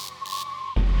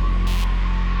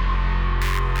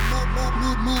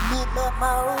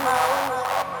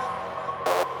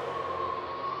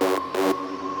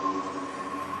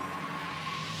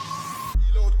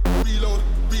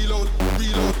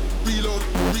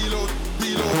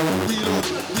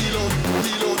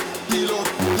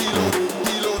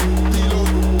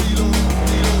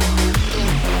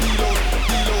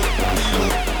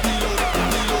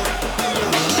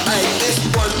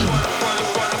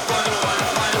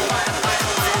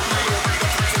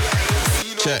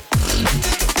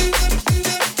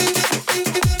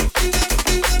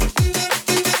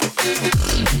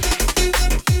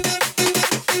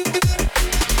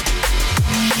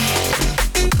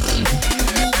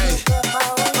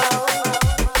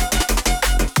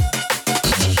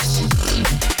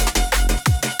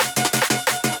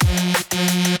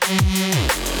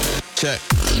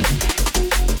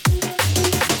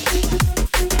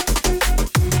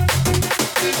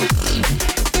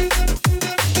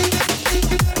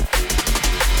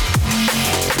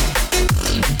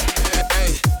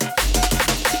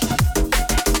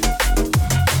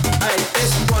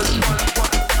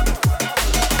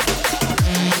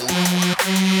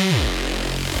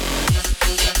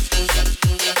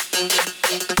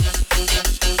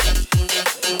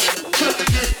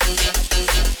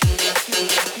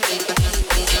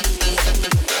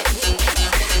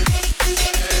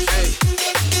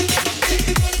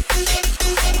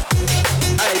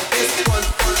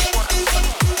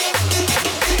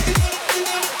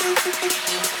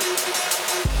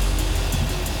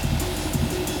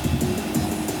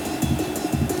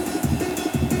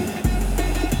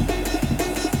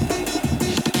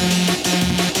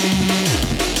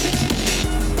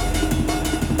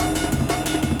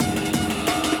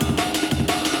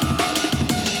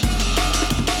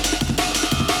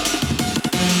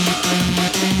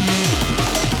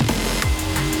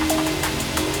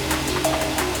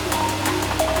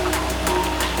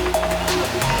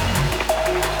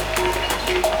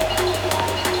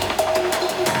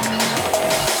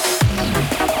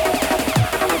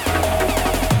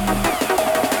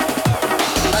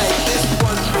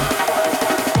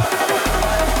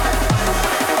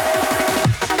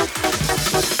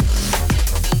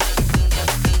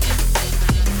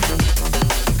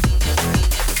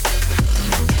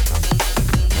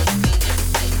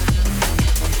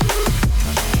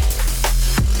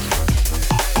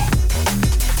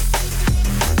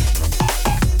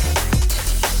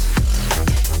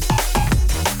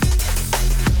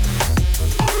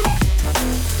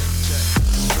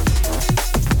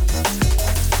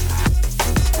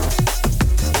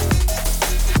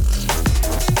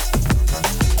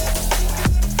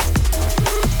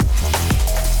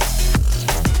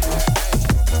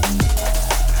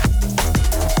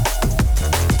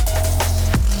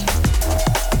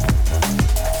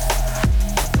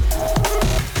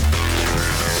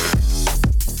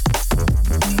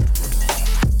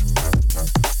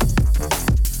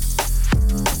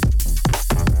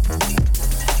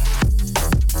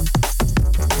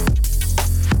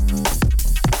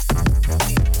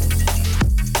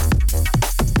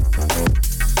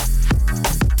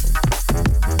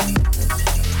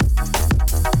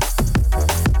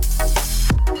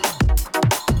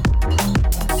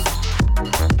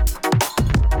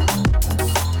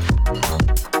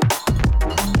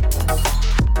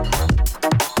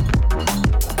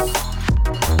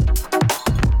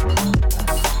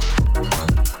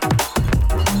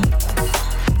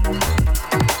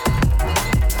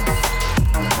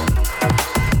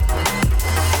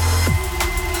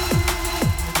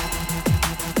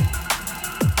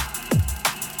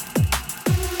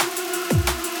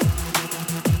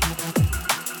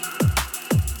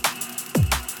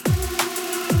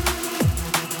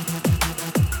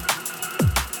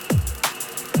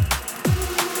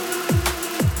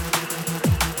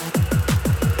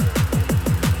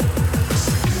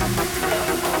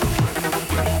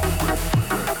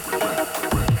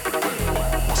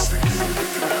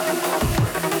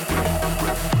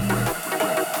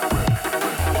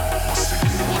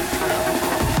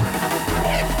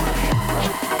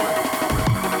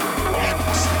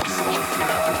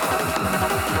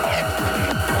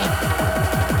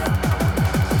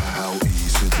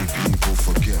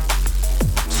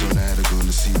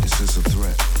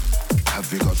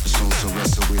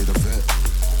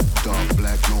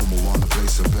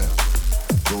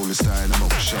 Tourist dynamo,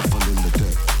 shuffling the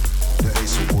deck. The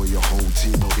ace will boy your whole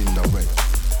team or indirect.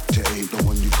 There ain't no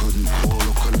one you couldn't call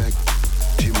or collect.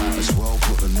 You might as well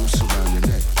put a noose around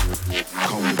your neck.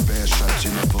 Come with bare stripes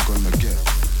you're never gonna get.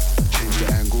 Change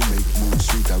the angle, make moves,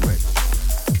 redirect.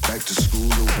 Back to school,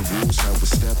 know the rules, how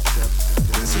we step.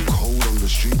 There's a code on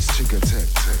the streets, tick a tech.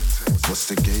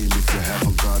 What's the game if you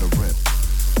haven't got a rep?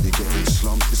 You're getting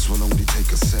slumped, this will only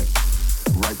take a sec.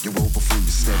 Right you roll before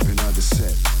you step in out the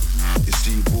set. It's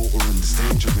deep water and there's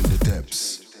danger in the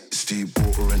depths. It's deep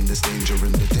water and there's danger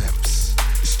in the depths.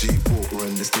 It's deep water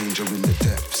and there's danger in the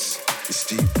depths. It's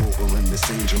deep water and there's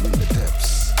danger in the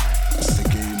depths. It's the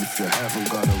game if you haven't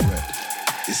got a rep.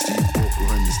 It's deep water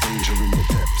and there's danger in the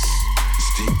depths. It's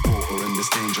deep water and there's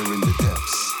danger in the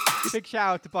depths. Big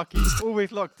shout out to Bucky,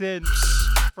 always locked in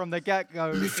from the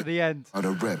get-go to the end. Got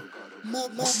a rep.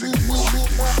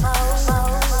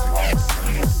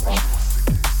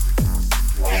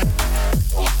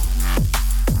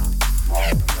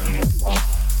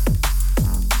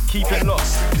 Keep it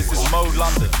locked. This is Mode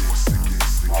London.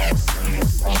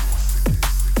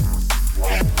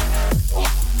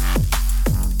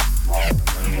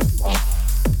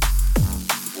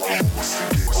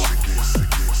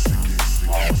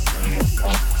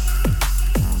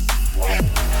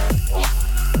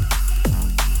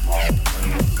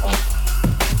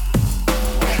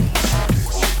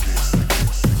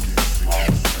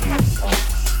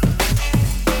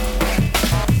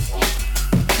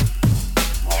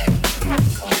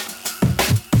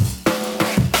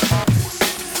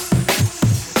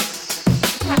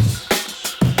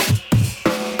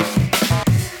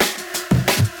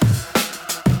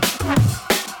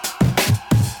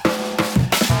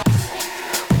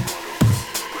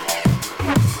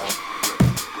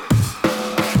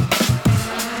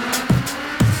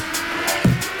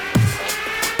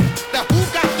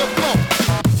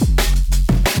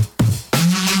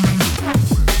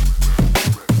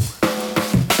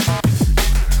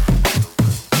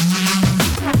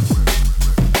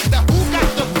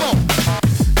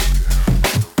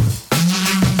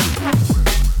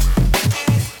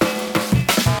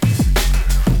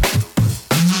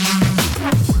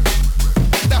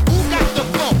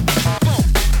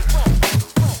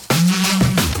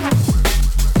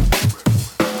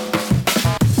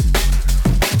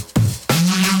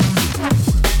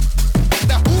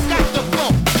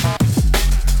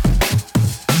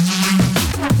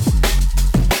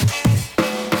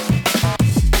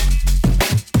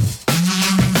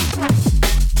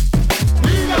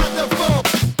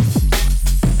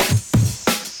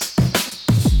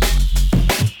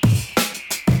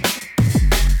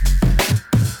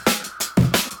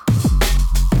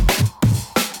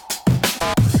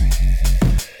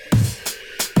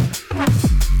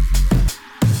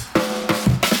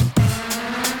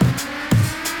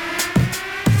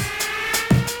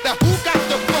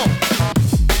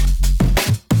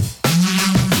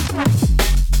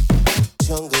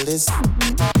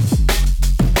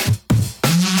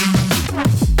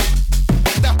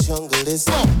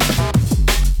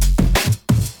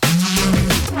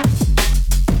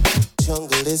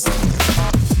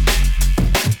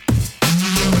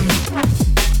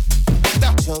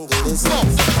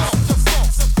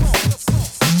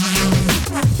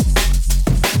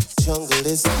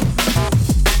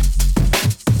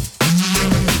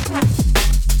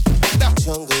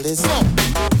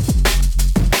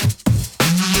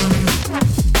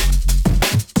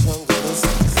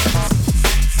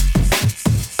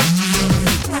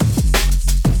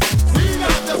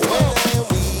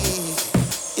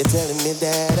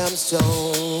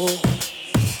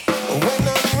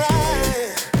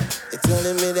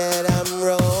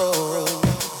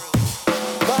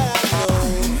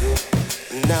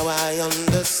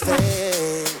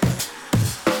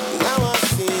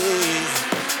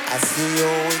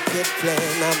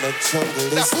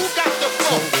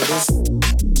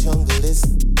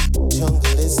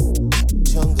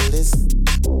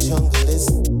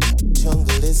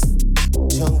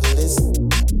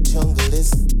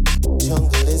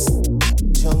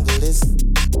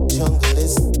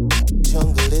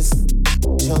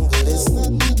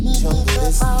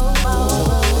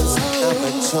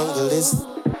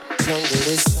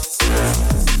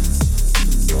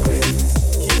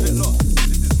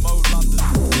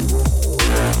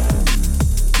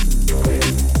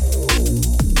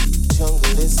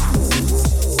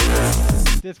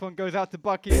 This one goes out to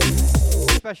Bucky.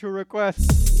 Special request.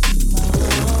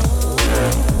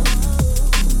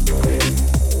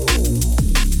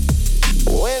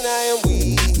 When I am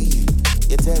weak,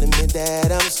 you're telling me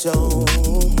that I'm strong.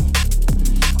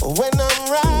 When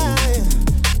I'm right,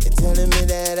 you're telling me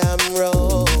that I'm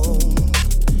wrong.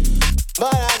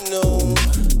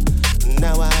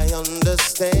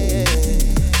 understand.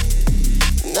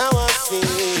 Now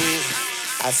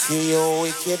I see your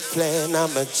wicked plan.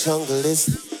 I'm a junglist.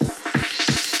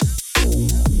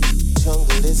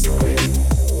 Junglist.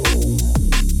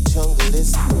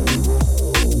 Junglist.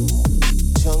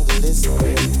 Junglist.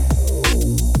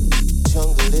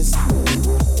 Junglist.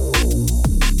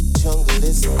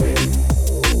 Junglist.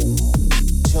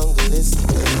 Junglist.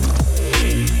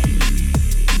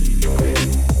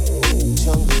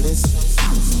 Junglist.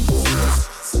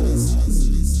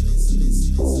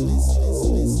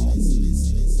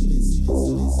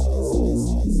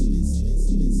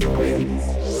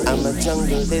 I'm a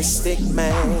jungleistic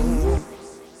man.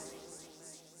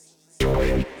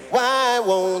 Why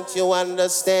won't you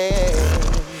understand?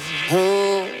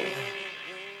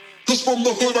 Cause from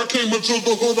the hood I came into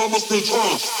the hood I must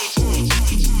return.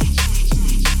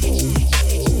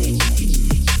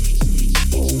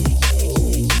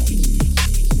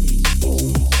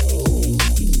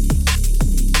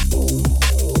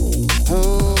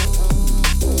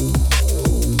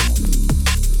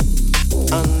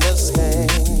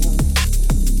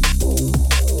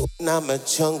 I'm a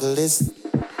junglist.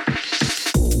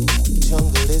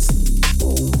 Junglist.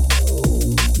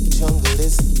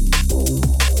 Junglist.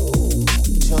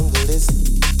 Junglist.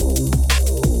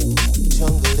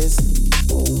 Junglist.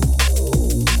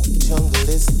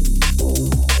 Junglist.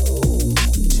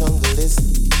 Junglist.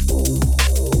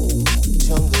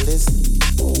 Junglist.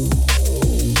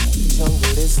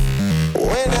 Junglist.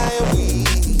 When I am weak,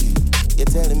 you're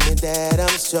telling me that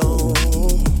I'm strong.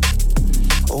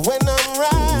 When I'm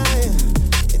right,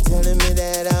 you're telling me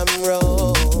that I'm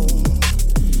wrong.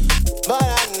 But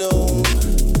I know,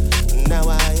 now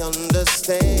I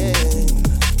understand.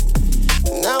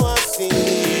 Now I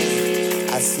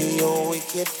see your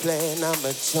wicked plan. I'm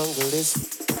a junglist.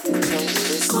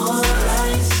 Junglist. All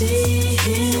I see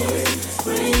is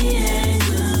gray and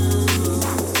blue.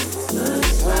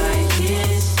 Looks like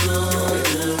it's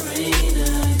gonna rain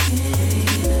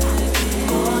again.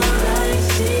 All I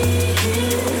see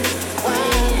is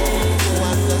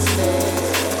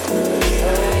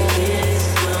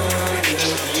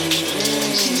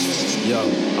yo,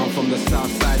 I'm from the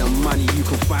south side of money, you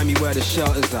can find me where the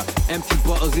shelters are. Empty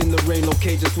bottles in the rain, no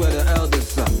cages where the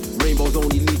elders are. Rainbows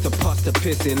only lead to pots to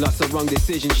pissing. Lots of wrong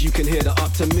decisions, you can hear the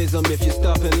optimism if you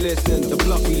stop and listen. The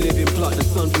block we live in, plot the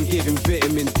sun from giving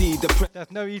vitamin D.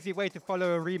 There's no easy way to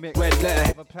follow a remix red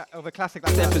letter of a classic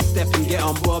like step that. Step and get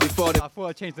on board before the I thought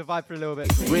I'd change the vibe for a little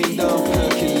bit. Rain down,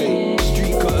 percolate.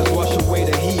 Street cutters wash away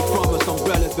the heat from us.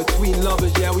 Umbrellas between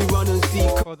lovers, yeah, we run and see.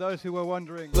 For those who were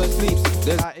wondering, but sleeps,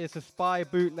 that is a spy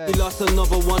bootleg. We lost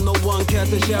another one, no one cares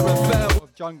to share a fair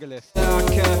of Junglist. Yeah, I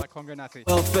care. Like Congo Natty.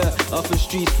 Welfare, off the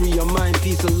streets, free your mind,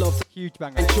 peace and love. Huge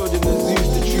banger. And children are Zeus,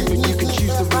 the truth, and you can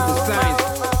choose to read the signs.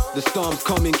 The storm's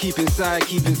coming, keep inside,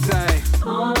 keep inside.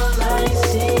 All I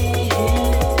see is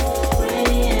gray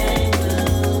and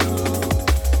blue.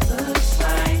 Looks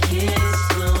like it's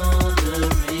gonna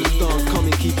rain. The storm's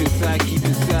coming, keep inside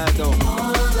though.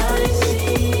 All I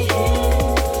see is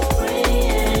gray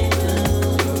and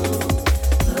blue.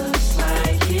 Looks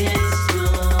like it's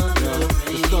gonna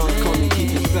rain. The storm's coming,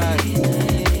 keep inside.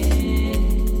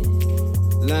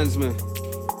 Landsman,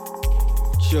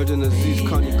 children of Zeus,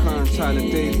 Kanye Khan, Tyler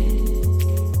Daly.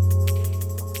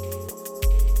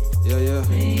 Yeah.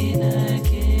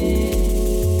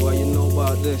 What you know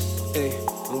about this? Hey,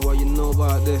 and what you know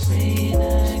about this?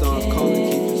 Stars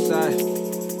calling, keep inside.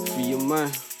 Free your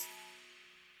mind.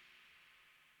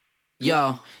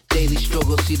 Yo, daily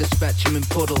struggle, see the spectrum in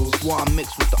puddles. Water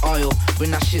mixed with the oil,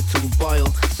 bring that shit to a boil.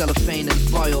 Cellophane and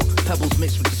vile, pebbles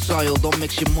mixed with the soil. Don't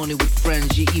mix your money with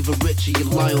friends, you're either rich or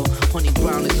you're loyal. Hunting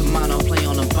ground is a man, I play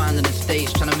on abandoned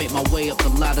estates. Trying to make my way up the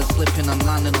ladder, slipping and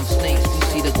landing on snakes. You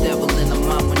see the devil in a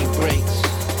man when he breaks.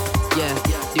 Yeah,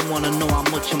 they wanna know how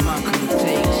much a man can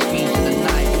take. Screams in the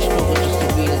night, we struggle just to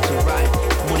read it to write.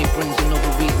 Money brings another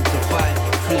reason to fight.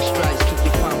 3 strikes, keep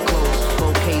your fam close.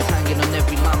 4Ks hanging on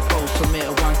every lamppost. Submit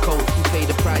a one coat, you pay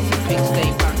the price in pink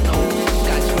stain banknotes.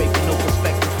 Skyscraper, no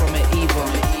perspective from it either.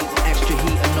 Extra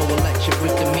heat and no electric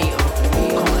with the meter.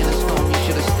 Caught in a storm, you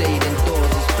should've stayed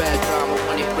indoors. It's bad drama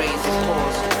when it rains, it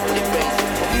pours. When it rains, it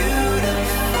pours.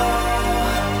 Beautiful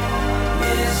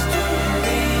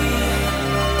mystery,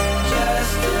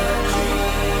 just a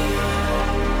dream.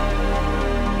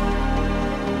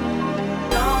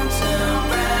 Don't turn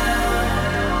around.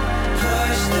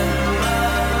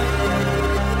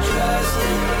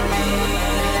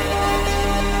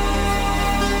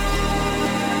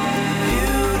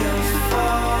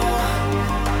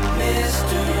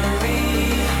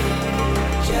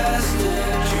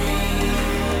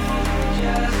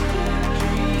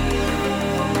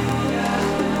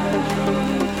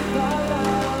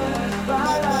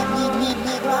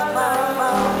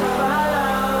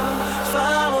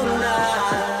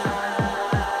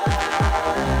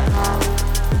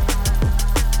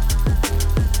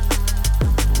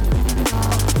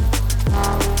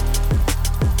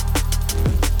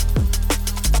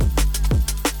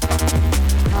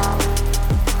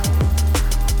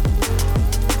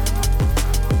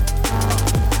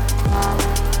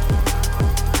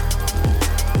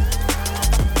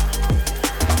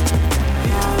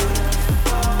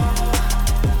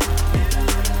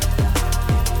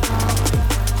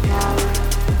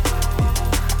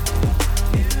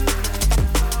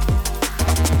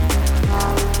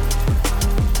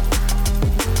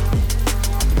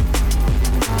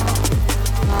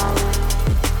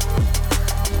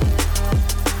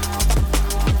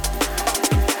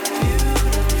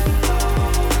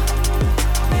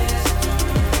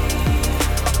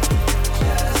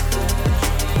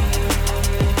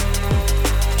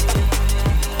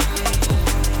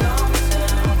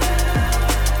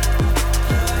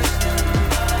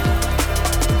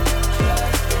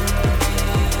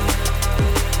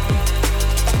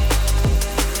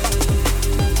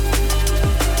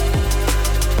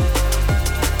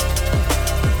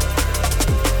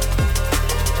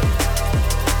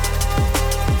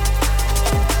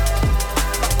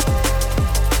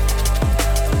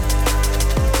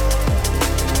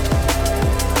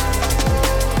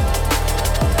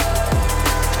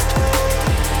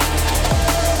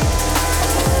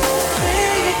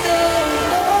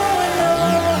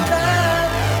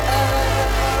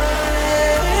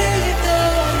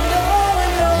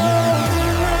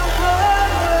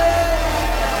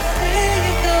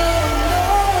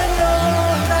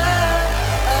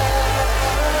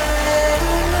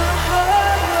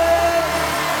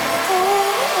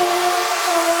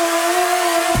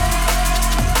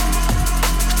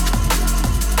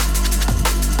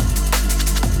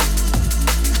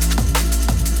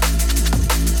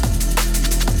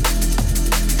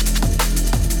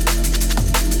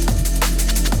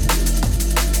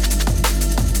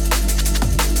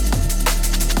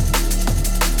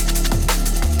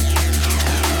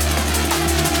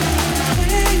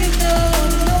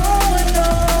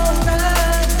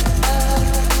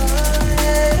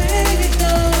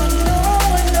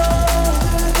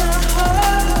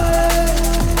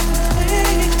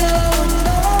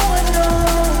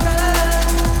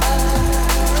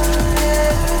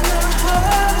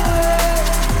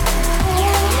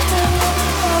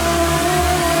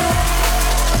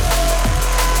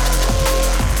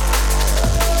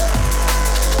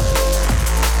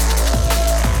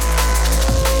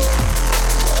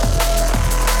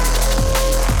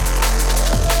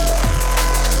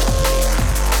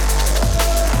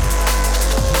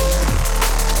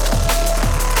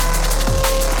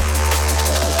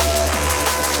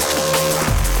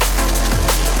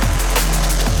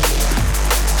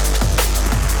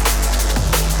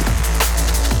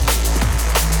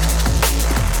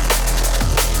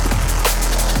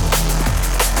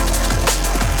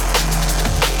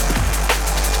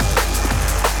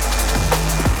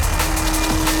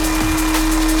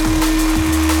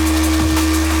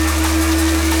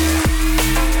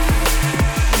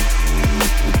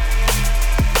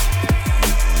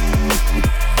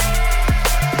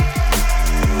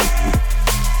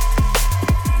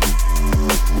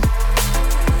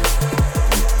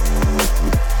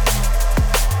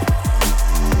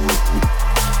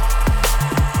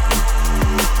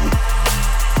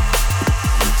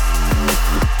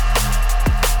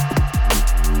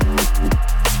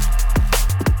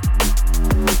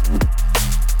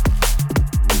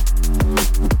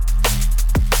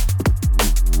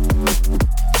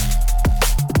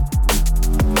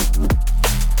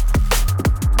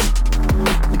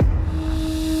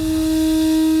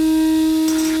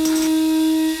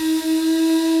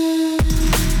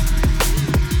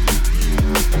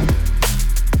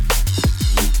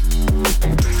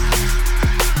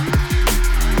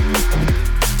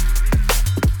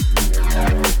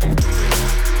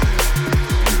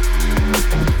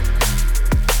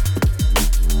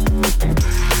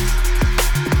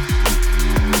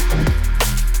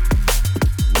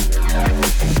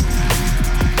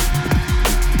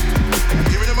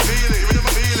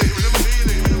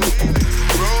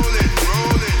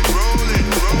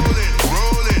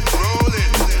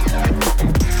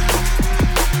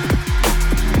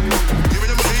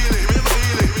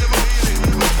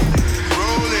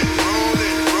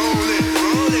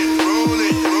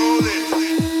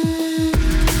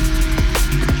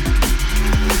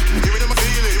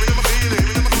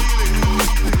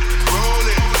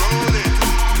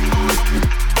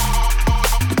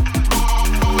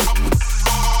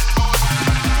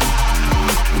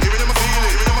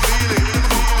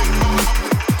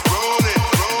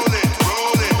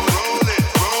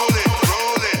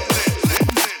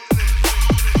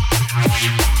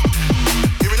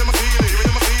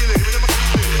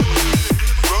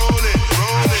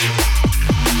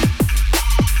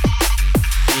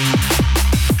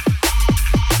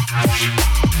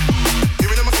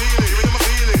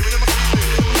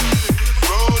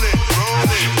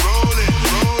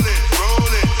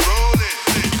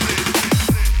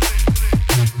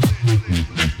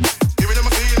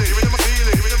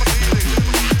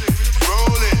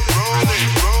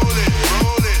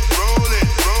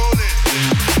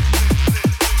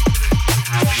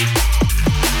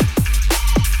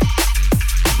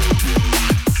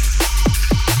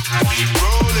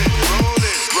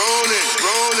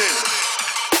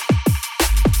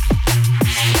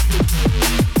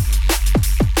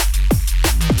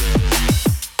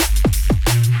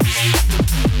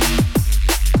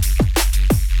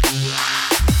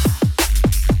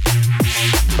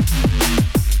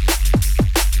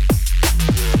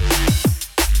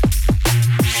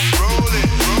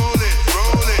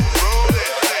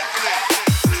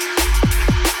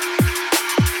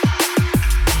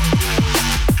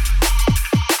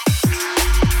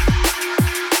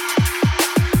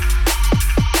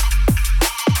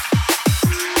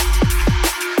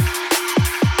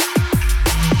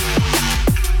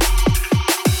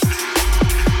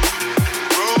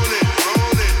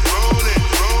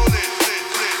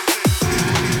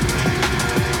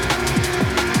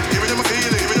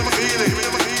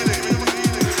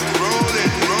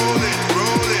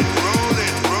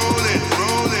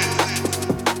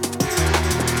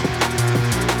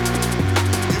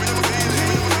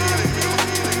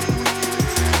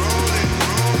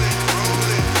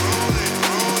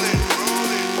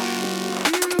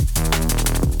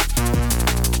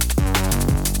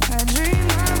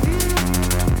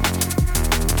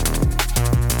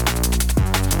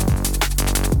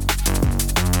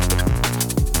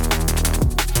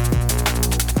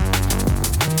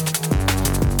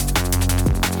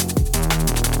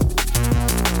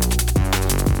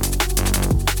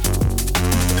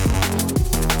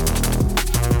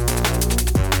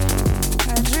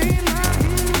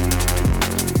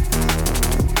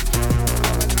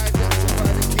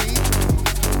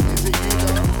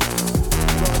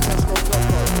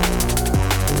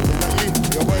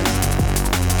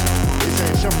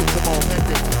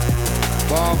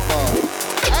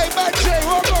 Alpha. Hey, man, Jay,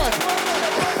 what on?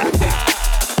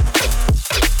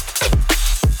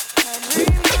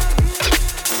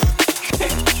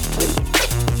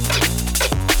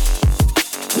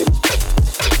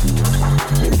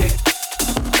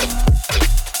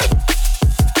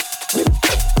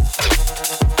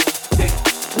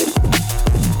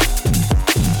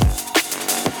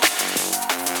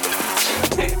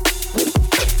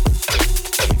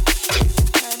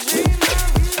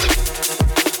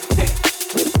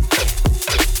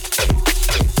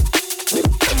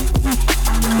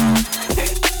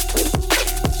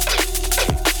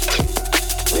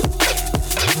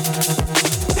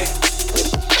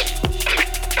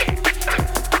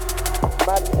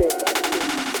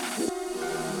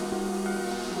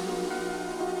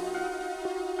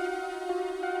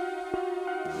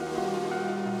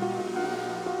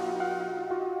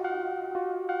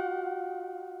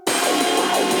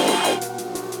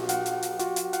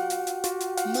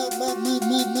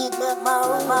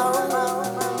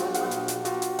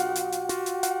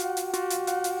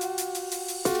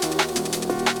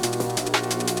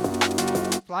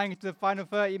 Flying into the final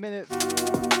 30 minutes.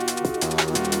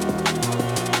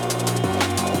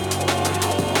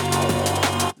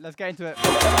 Let's get into it.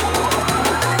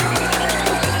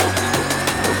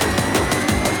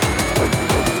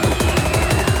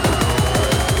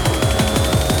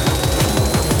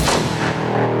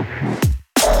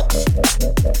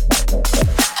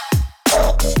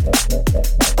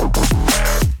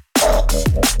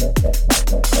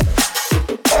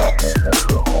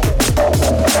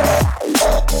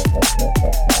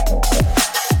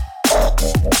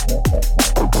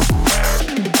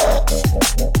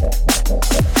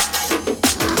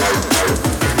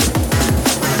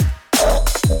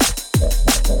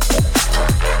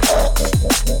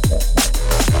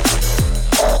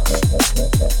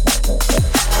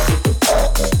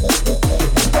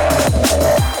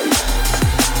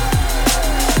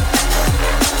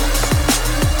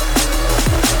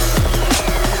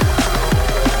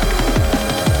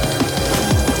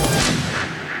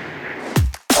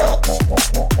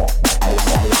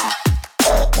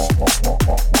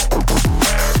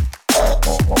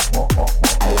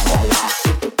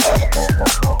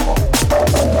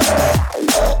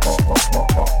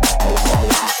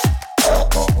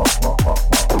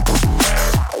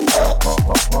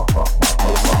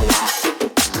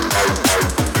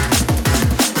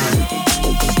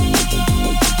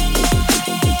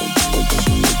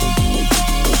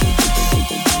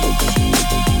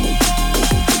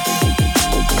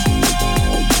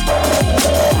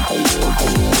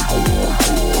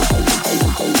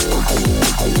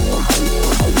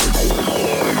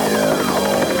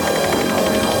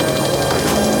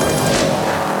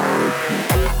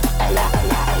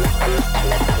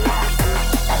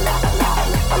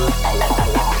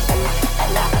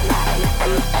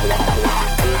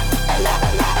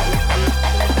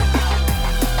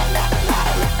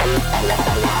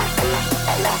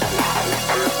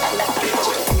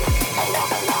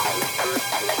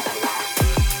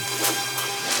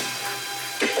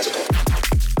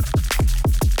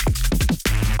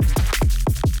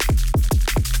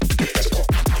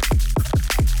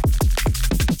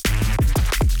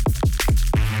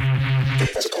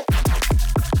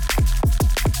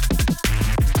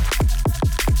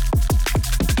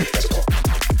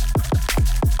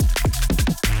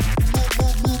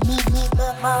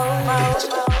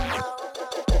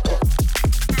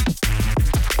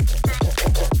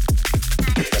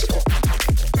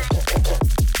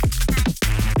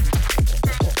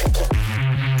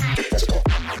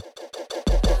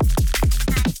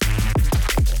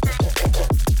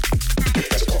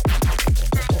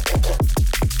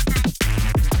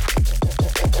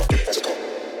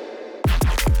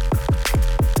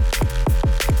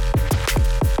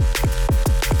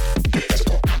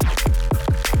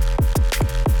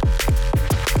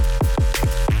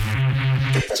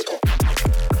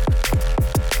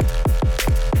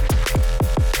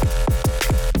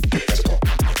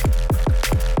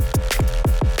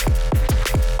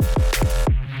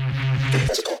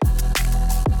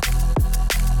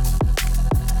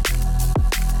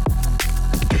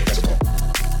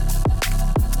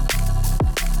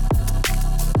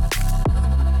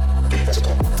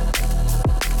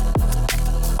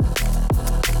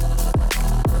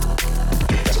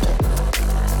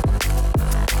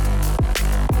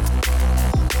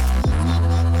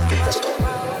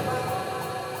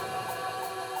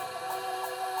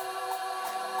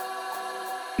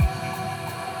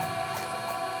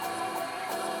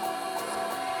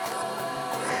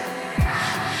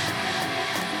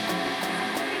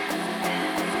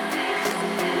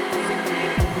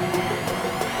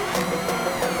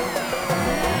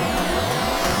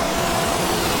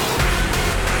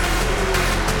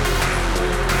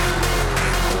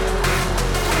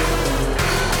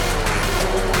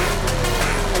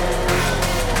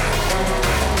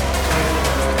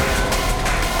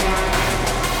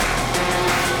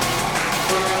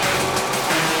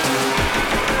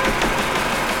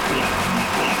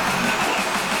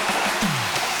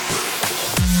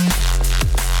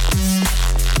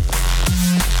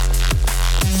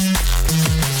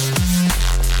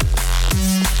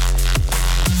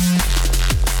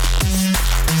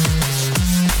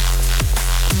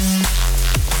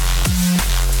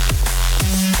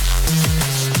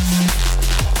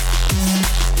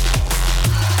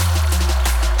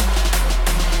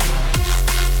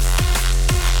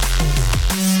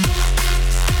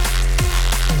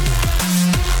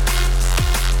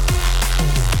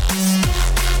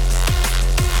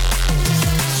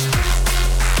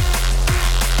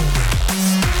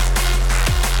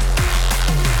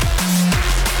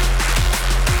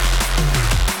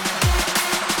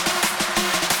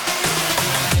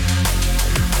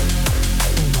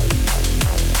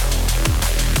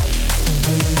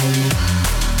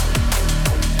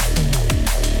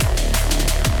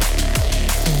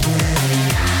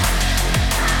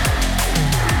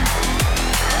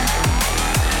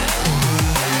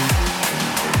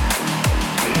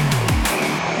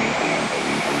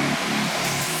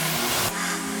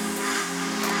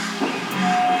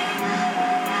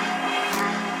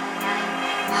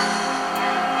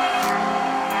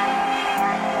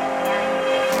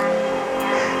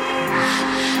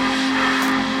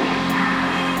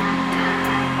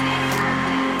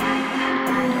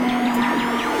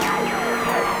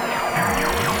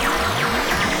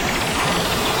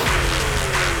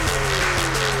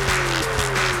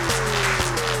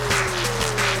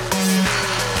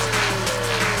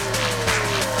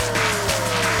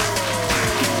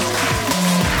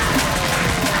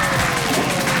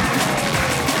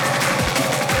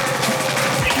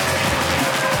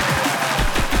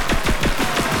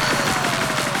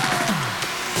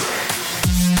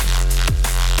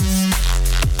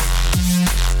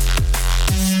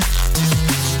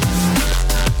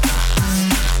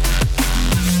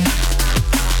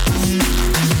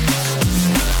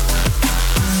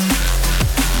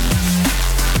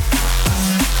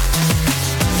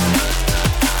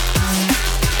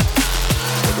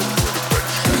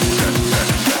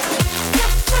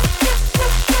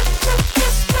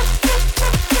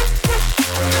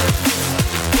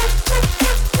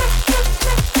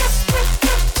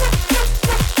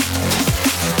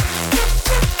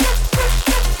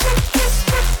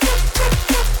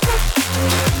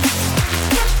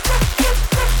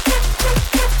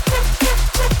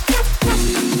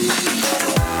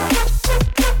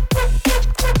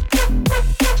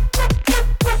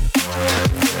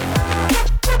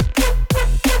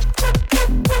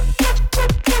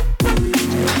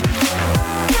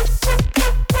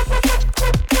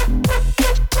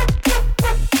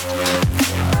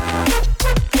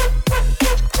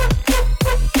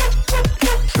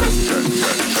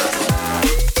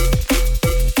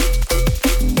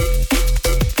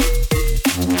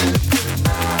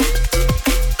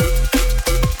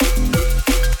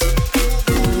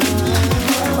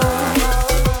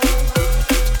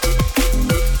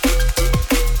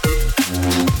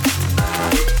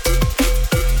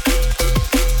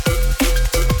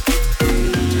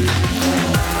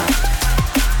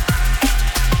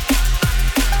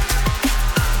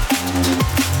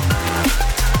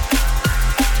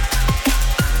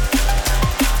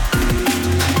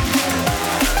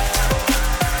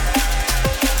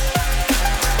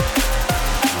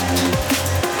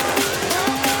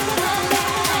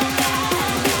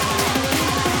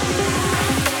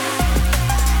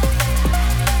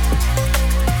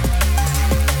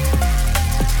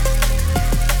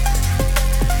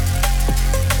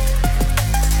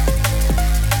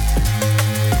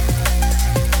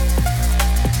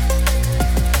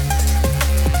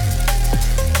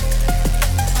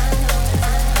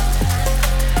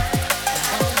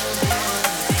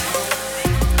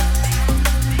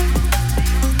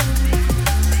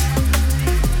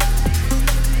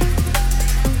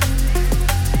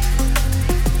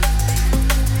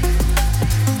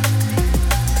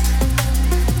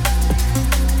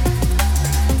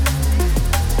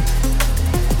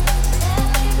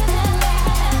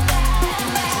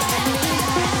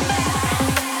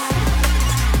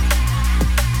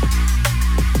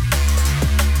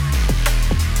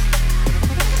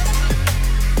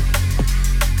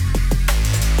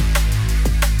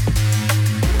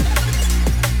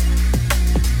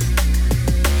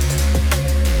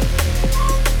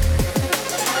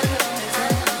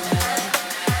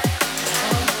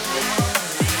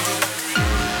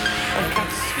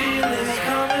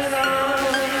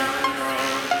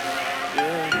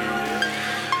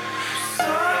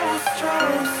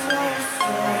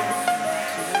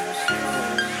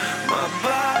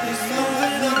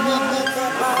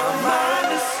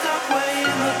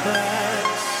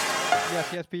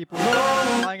 people.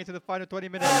 Flying into the final 20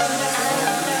 minutes.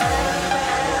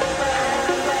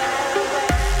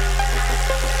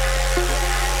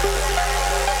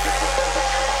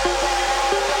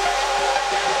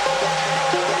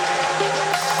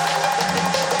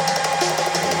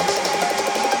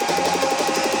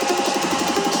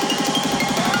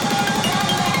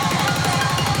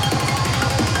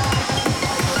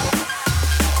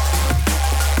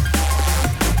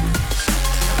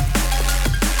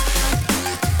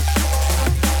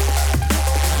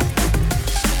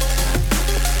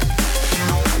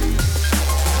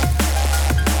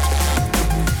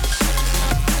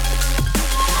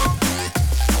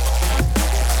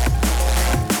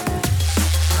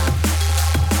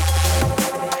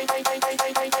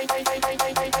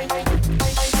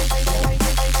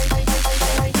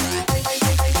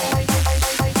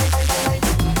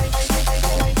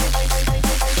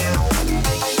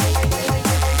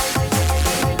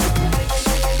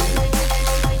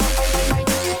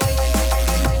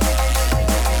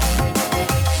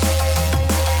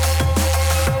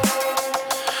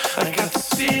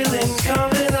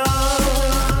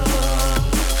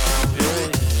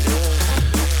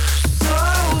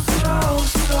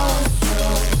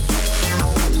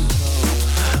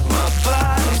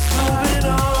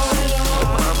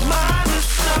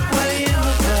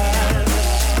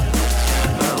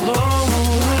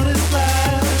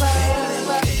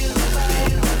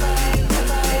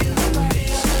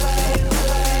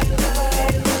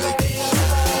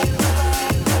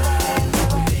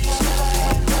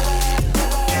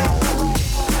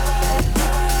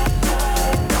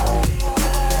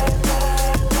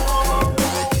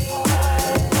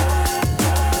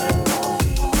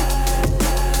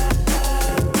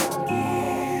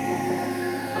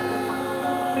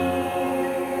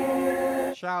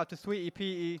 Shout out to Sweetie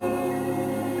Petey,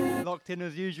 locked in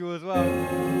as usual as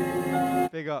well.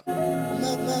 Big up. Keep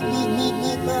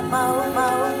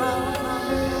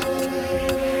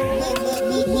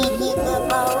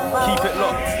it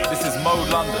locked. This is Mode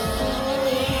London.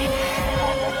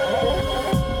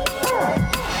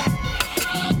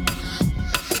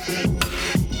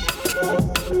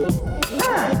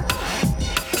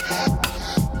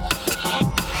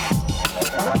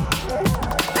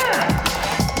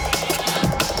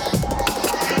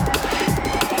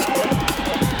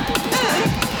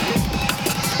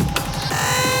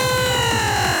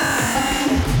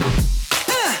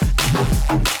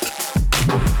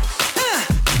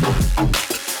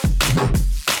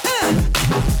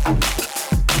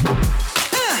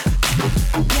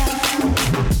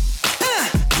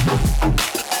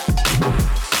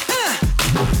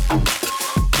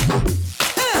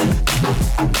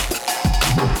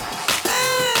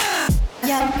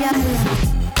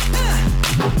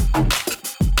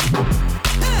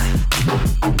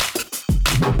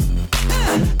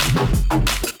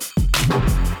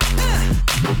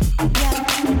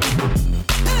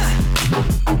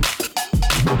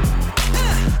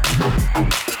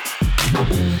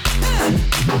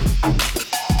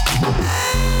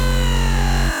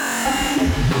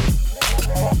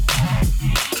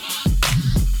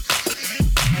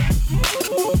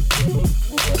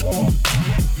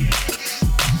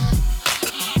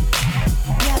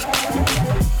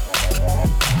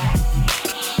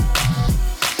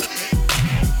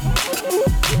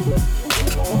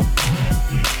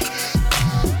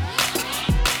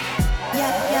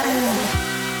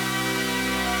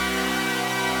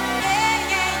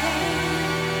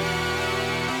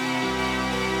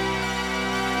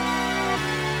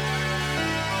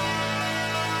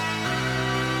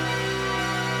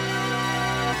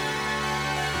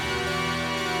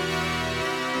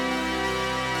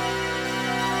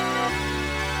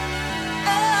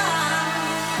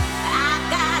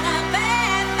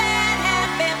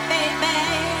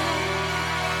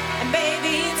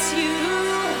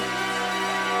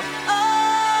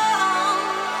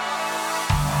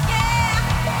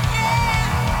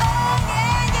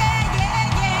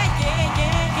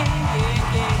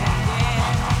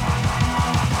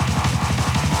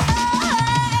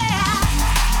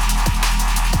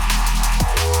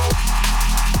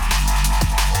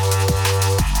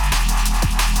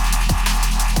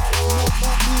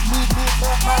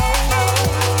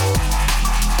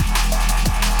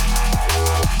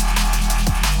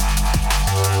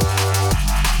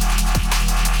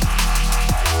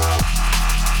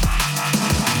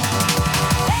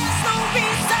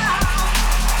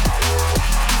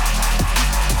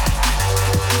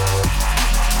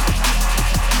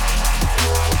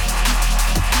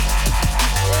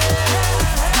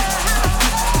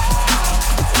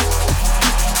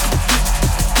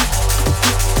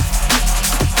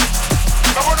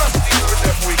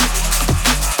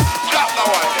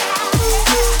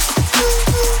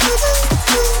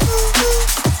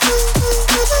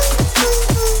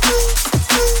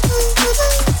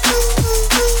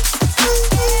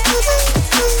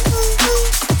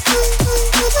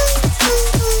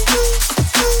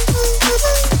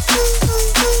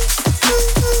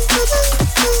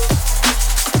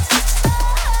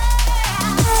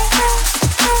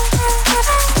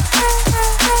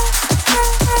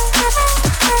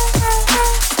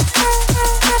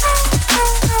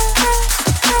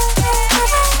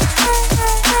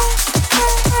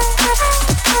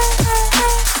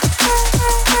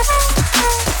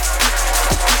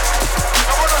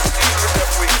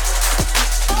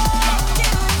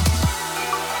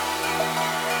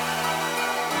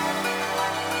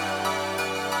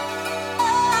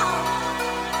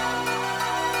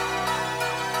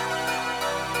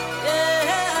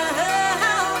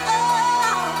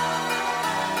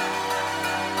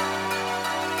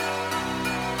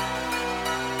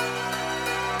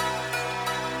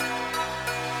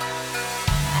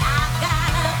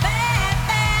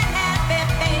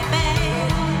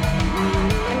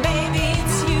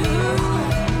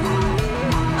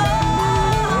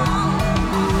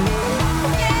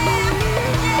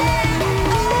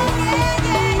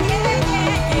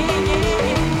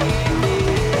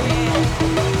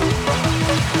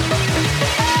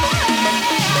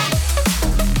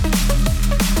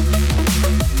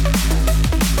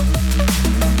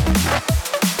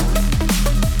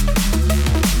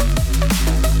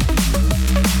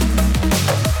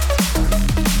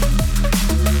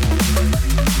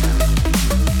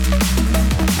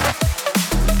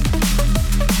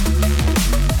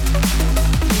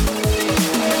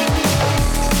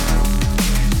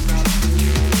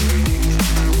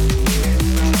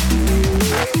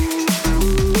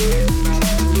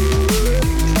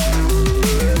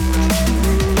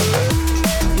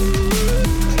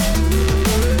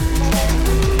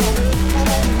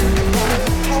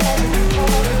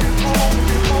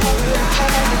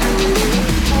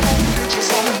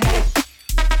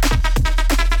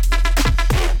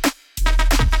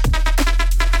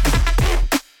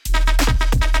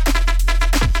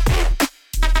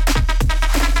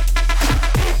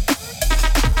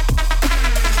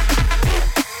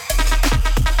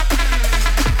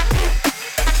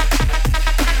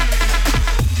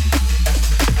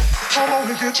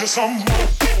 get you some more.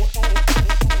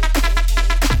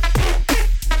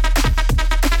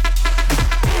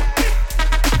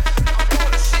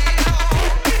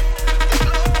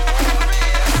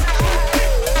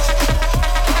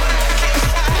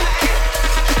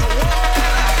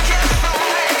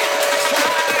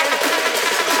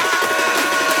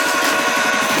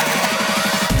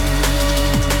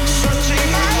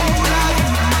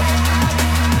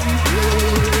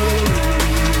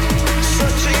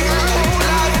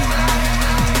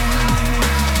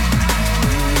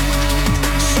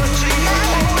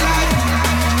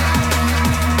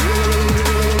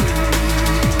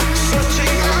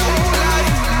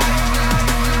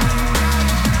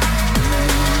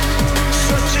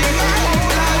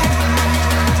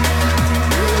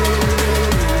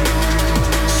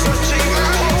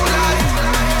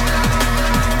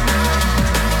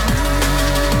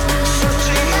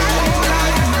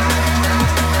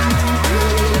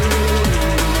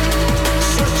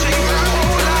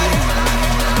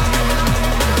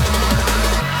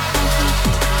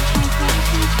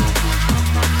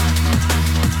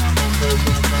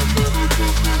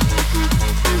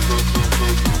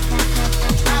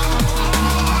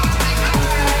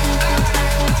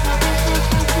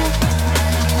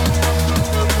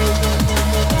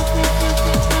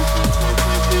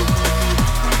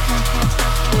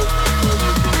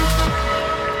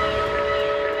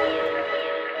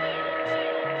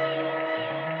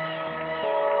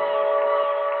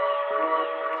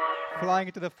 Flying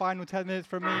into the final 10 minutes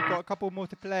for me. Got a couple more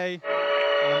to play.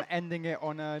 Ending it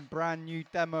on a brand new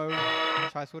demo,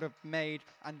 which I sort of made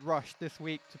and rushed this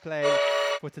week to play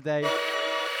for today.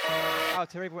 Out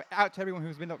to everyone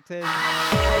who's been locked in. I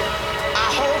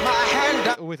hold my hand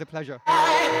up. Always a pleasure.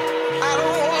 I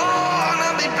don't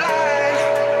wanna be blind.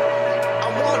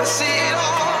 I wanna see it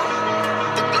all.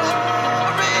 The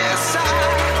glorious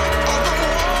side of the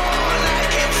one I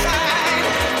can find.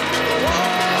 The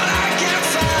one I can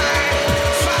find.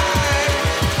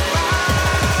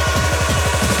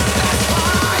 That's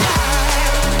why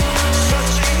I'm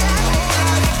searching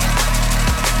out.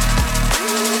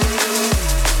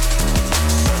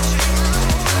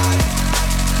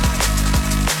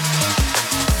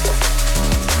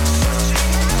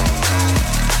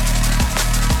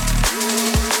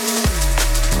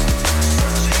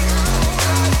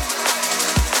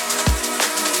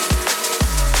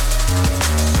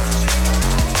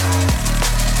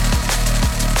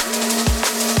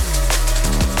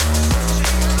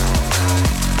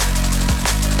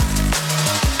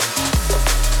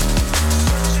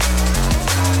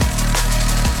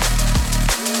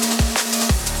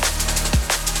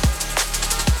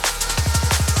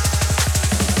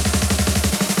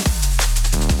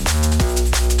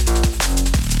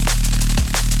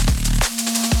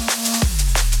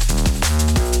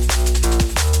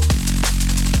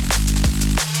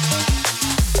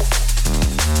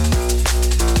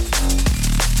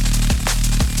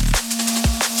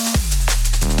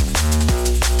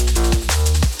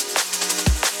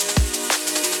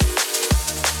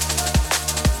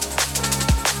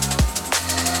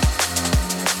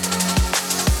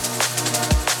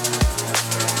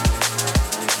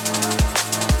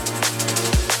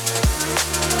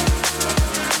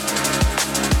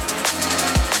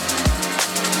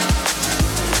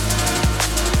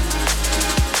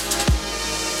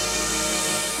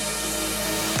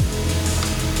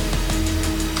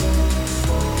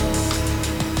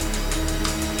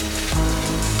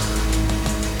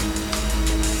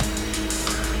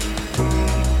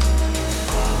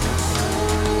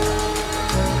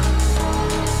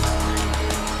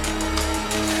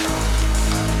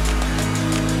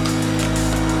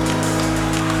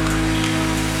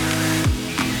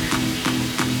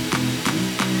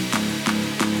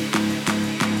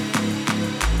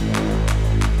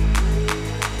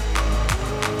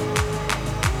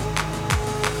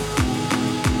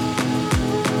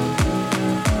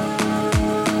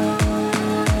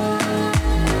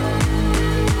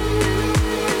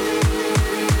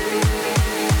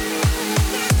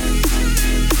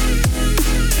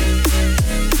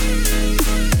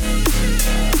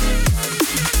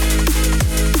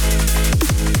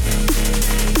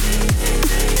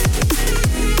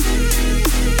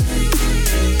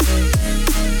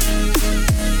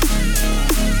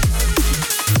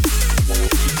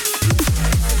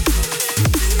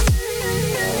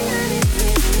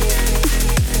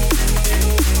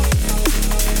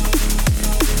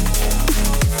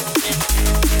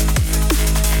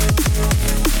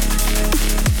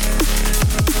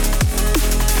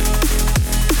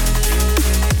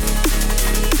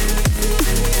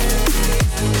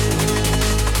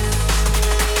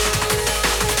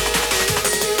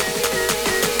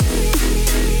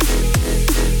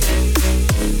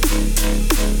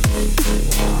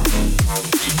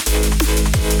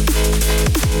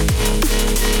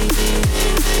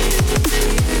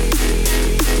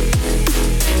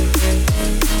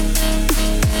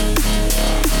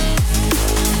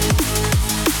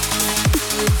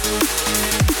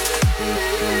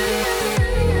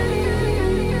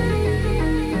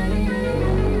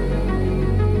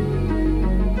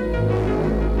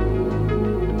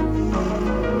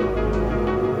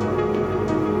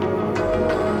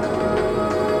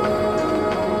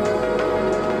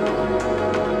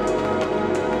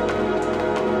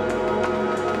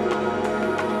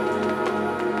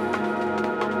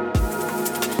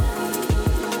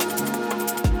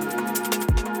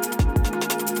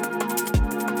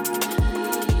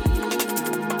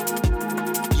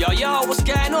 yo, what's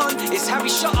going on? It's Harry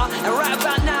Shotter, and right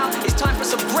about now, it's time for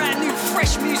some brand new,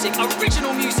 fresh music,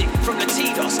 original music from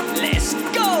Latidos. Let's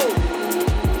go!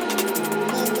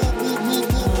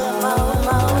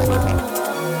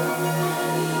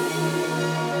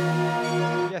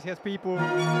 Yes, people,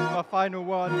 our final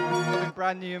one, something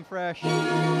brand new and fresh.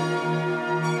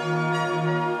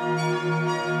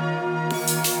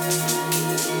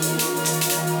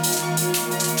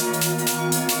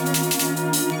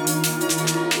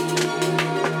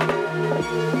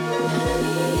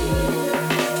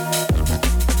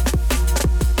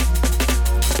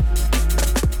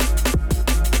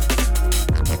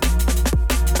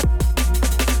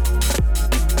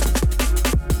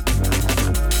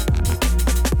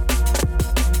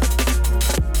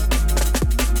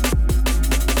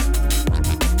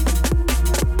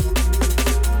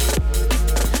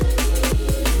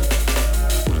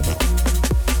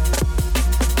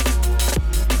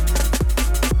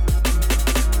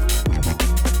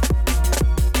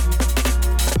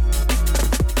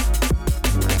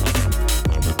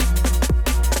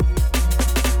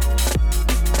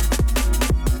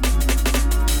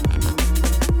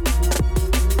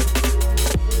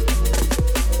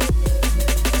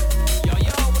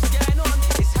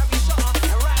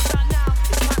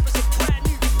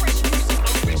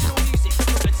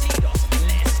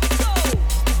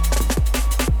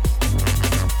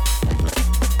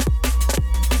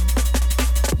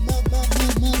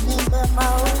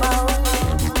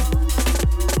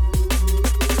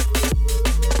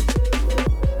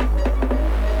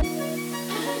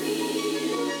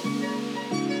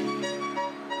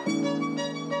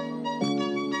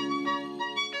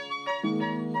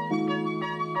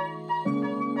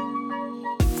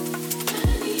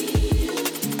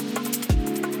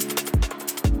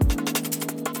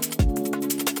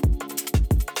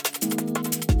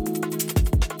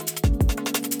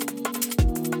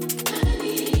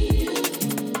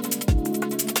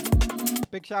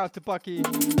 Shout out to Bucky,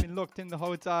 who's been locked in the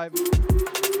whole time.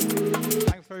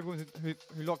 Thanks for everyone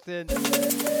who locked in.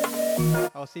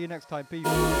 I'll see you next time. Peace.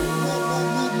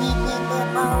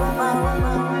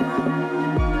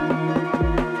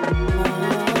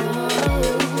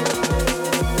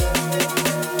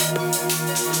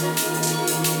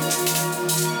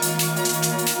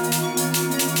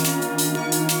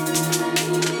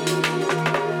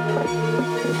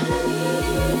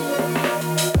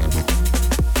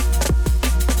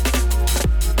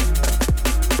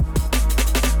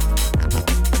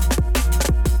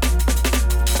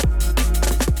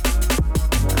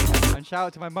 Shout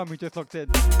out to my mum who just locked in.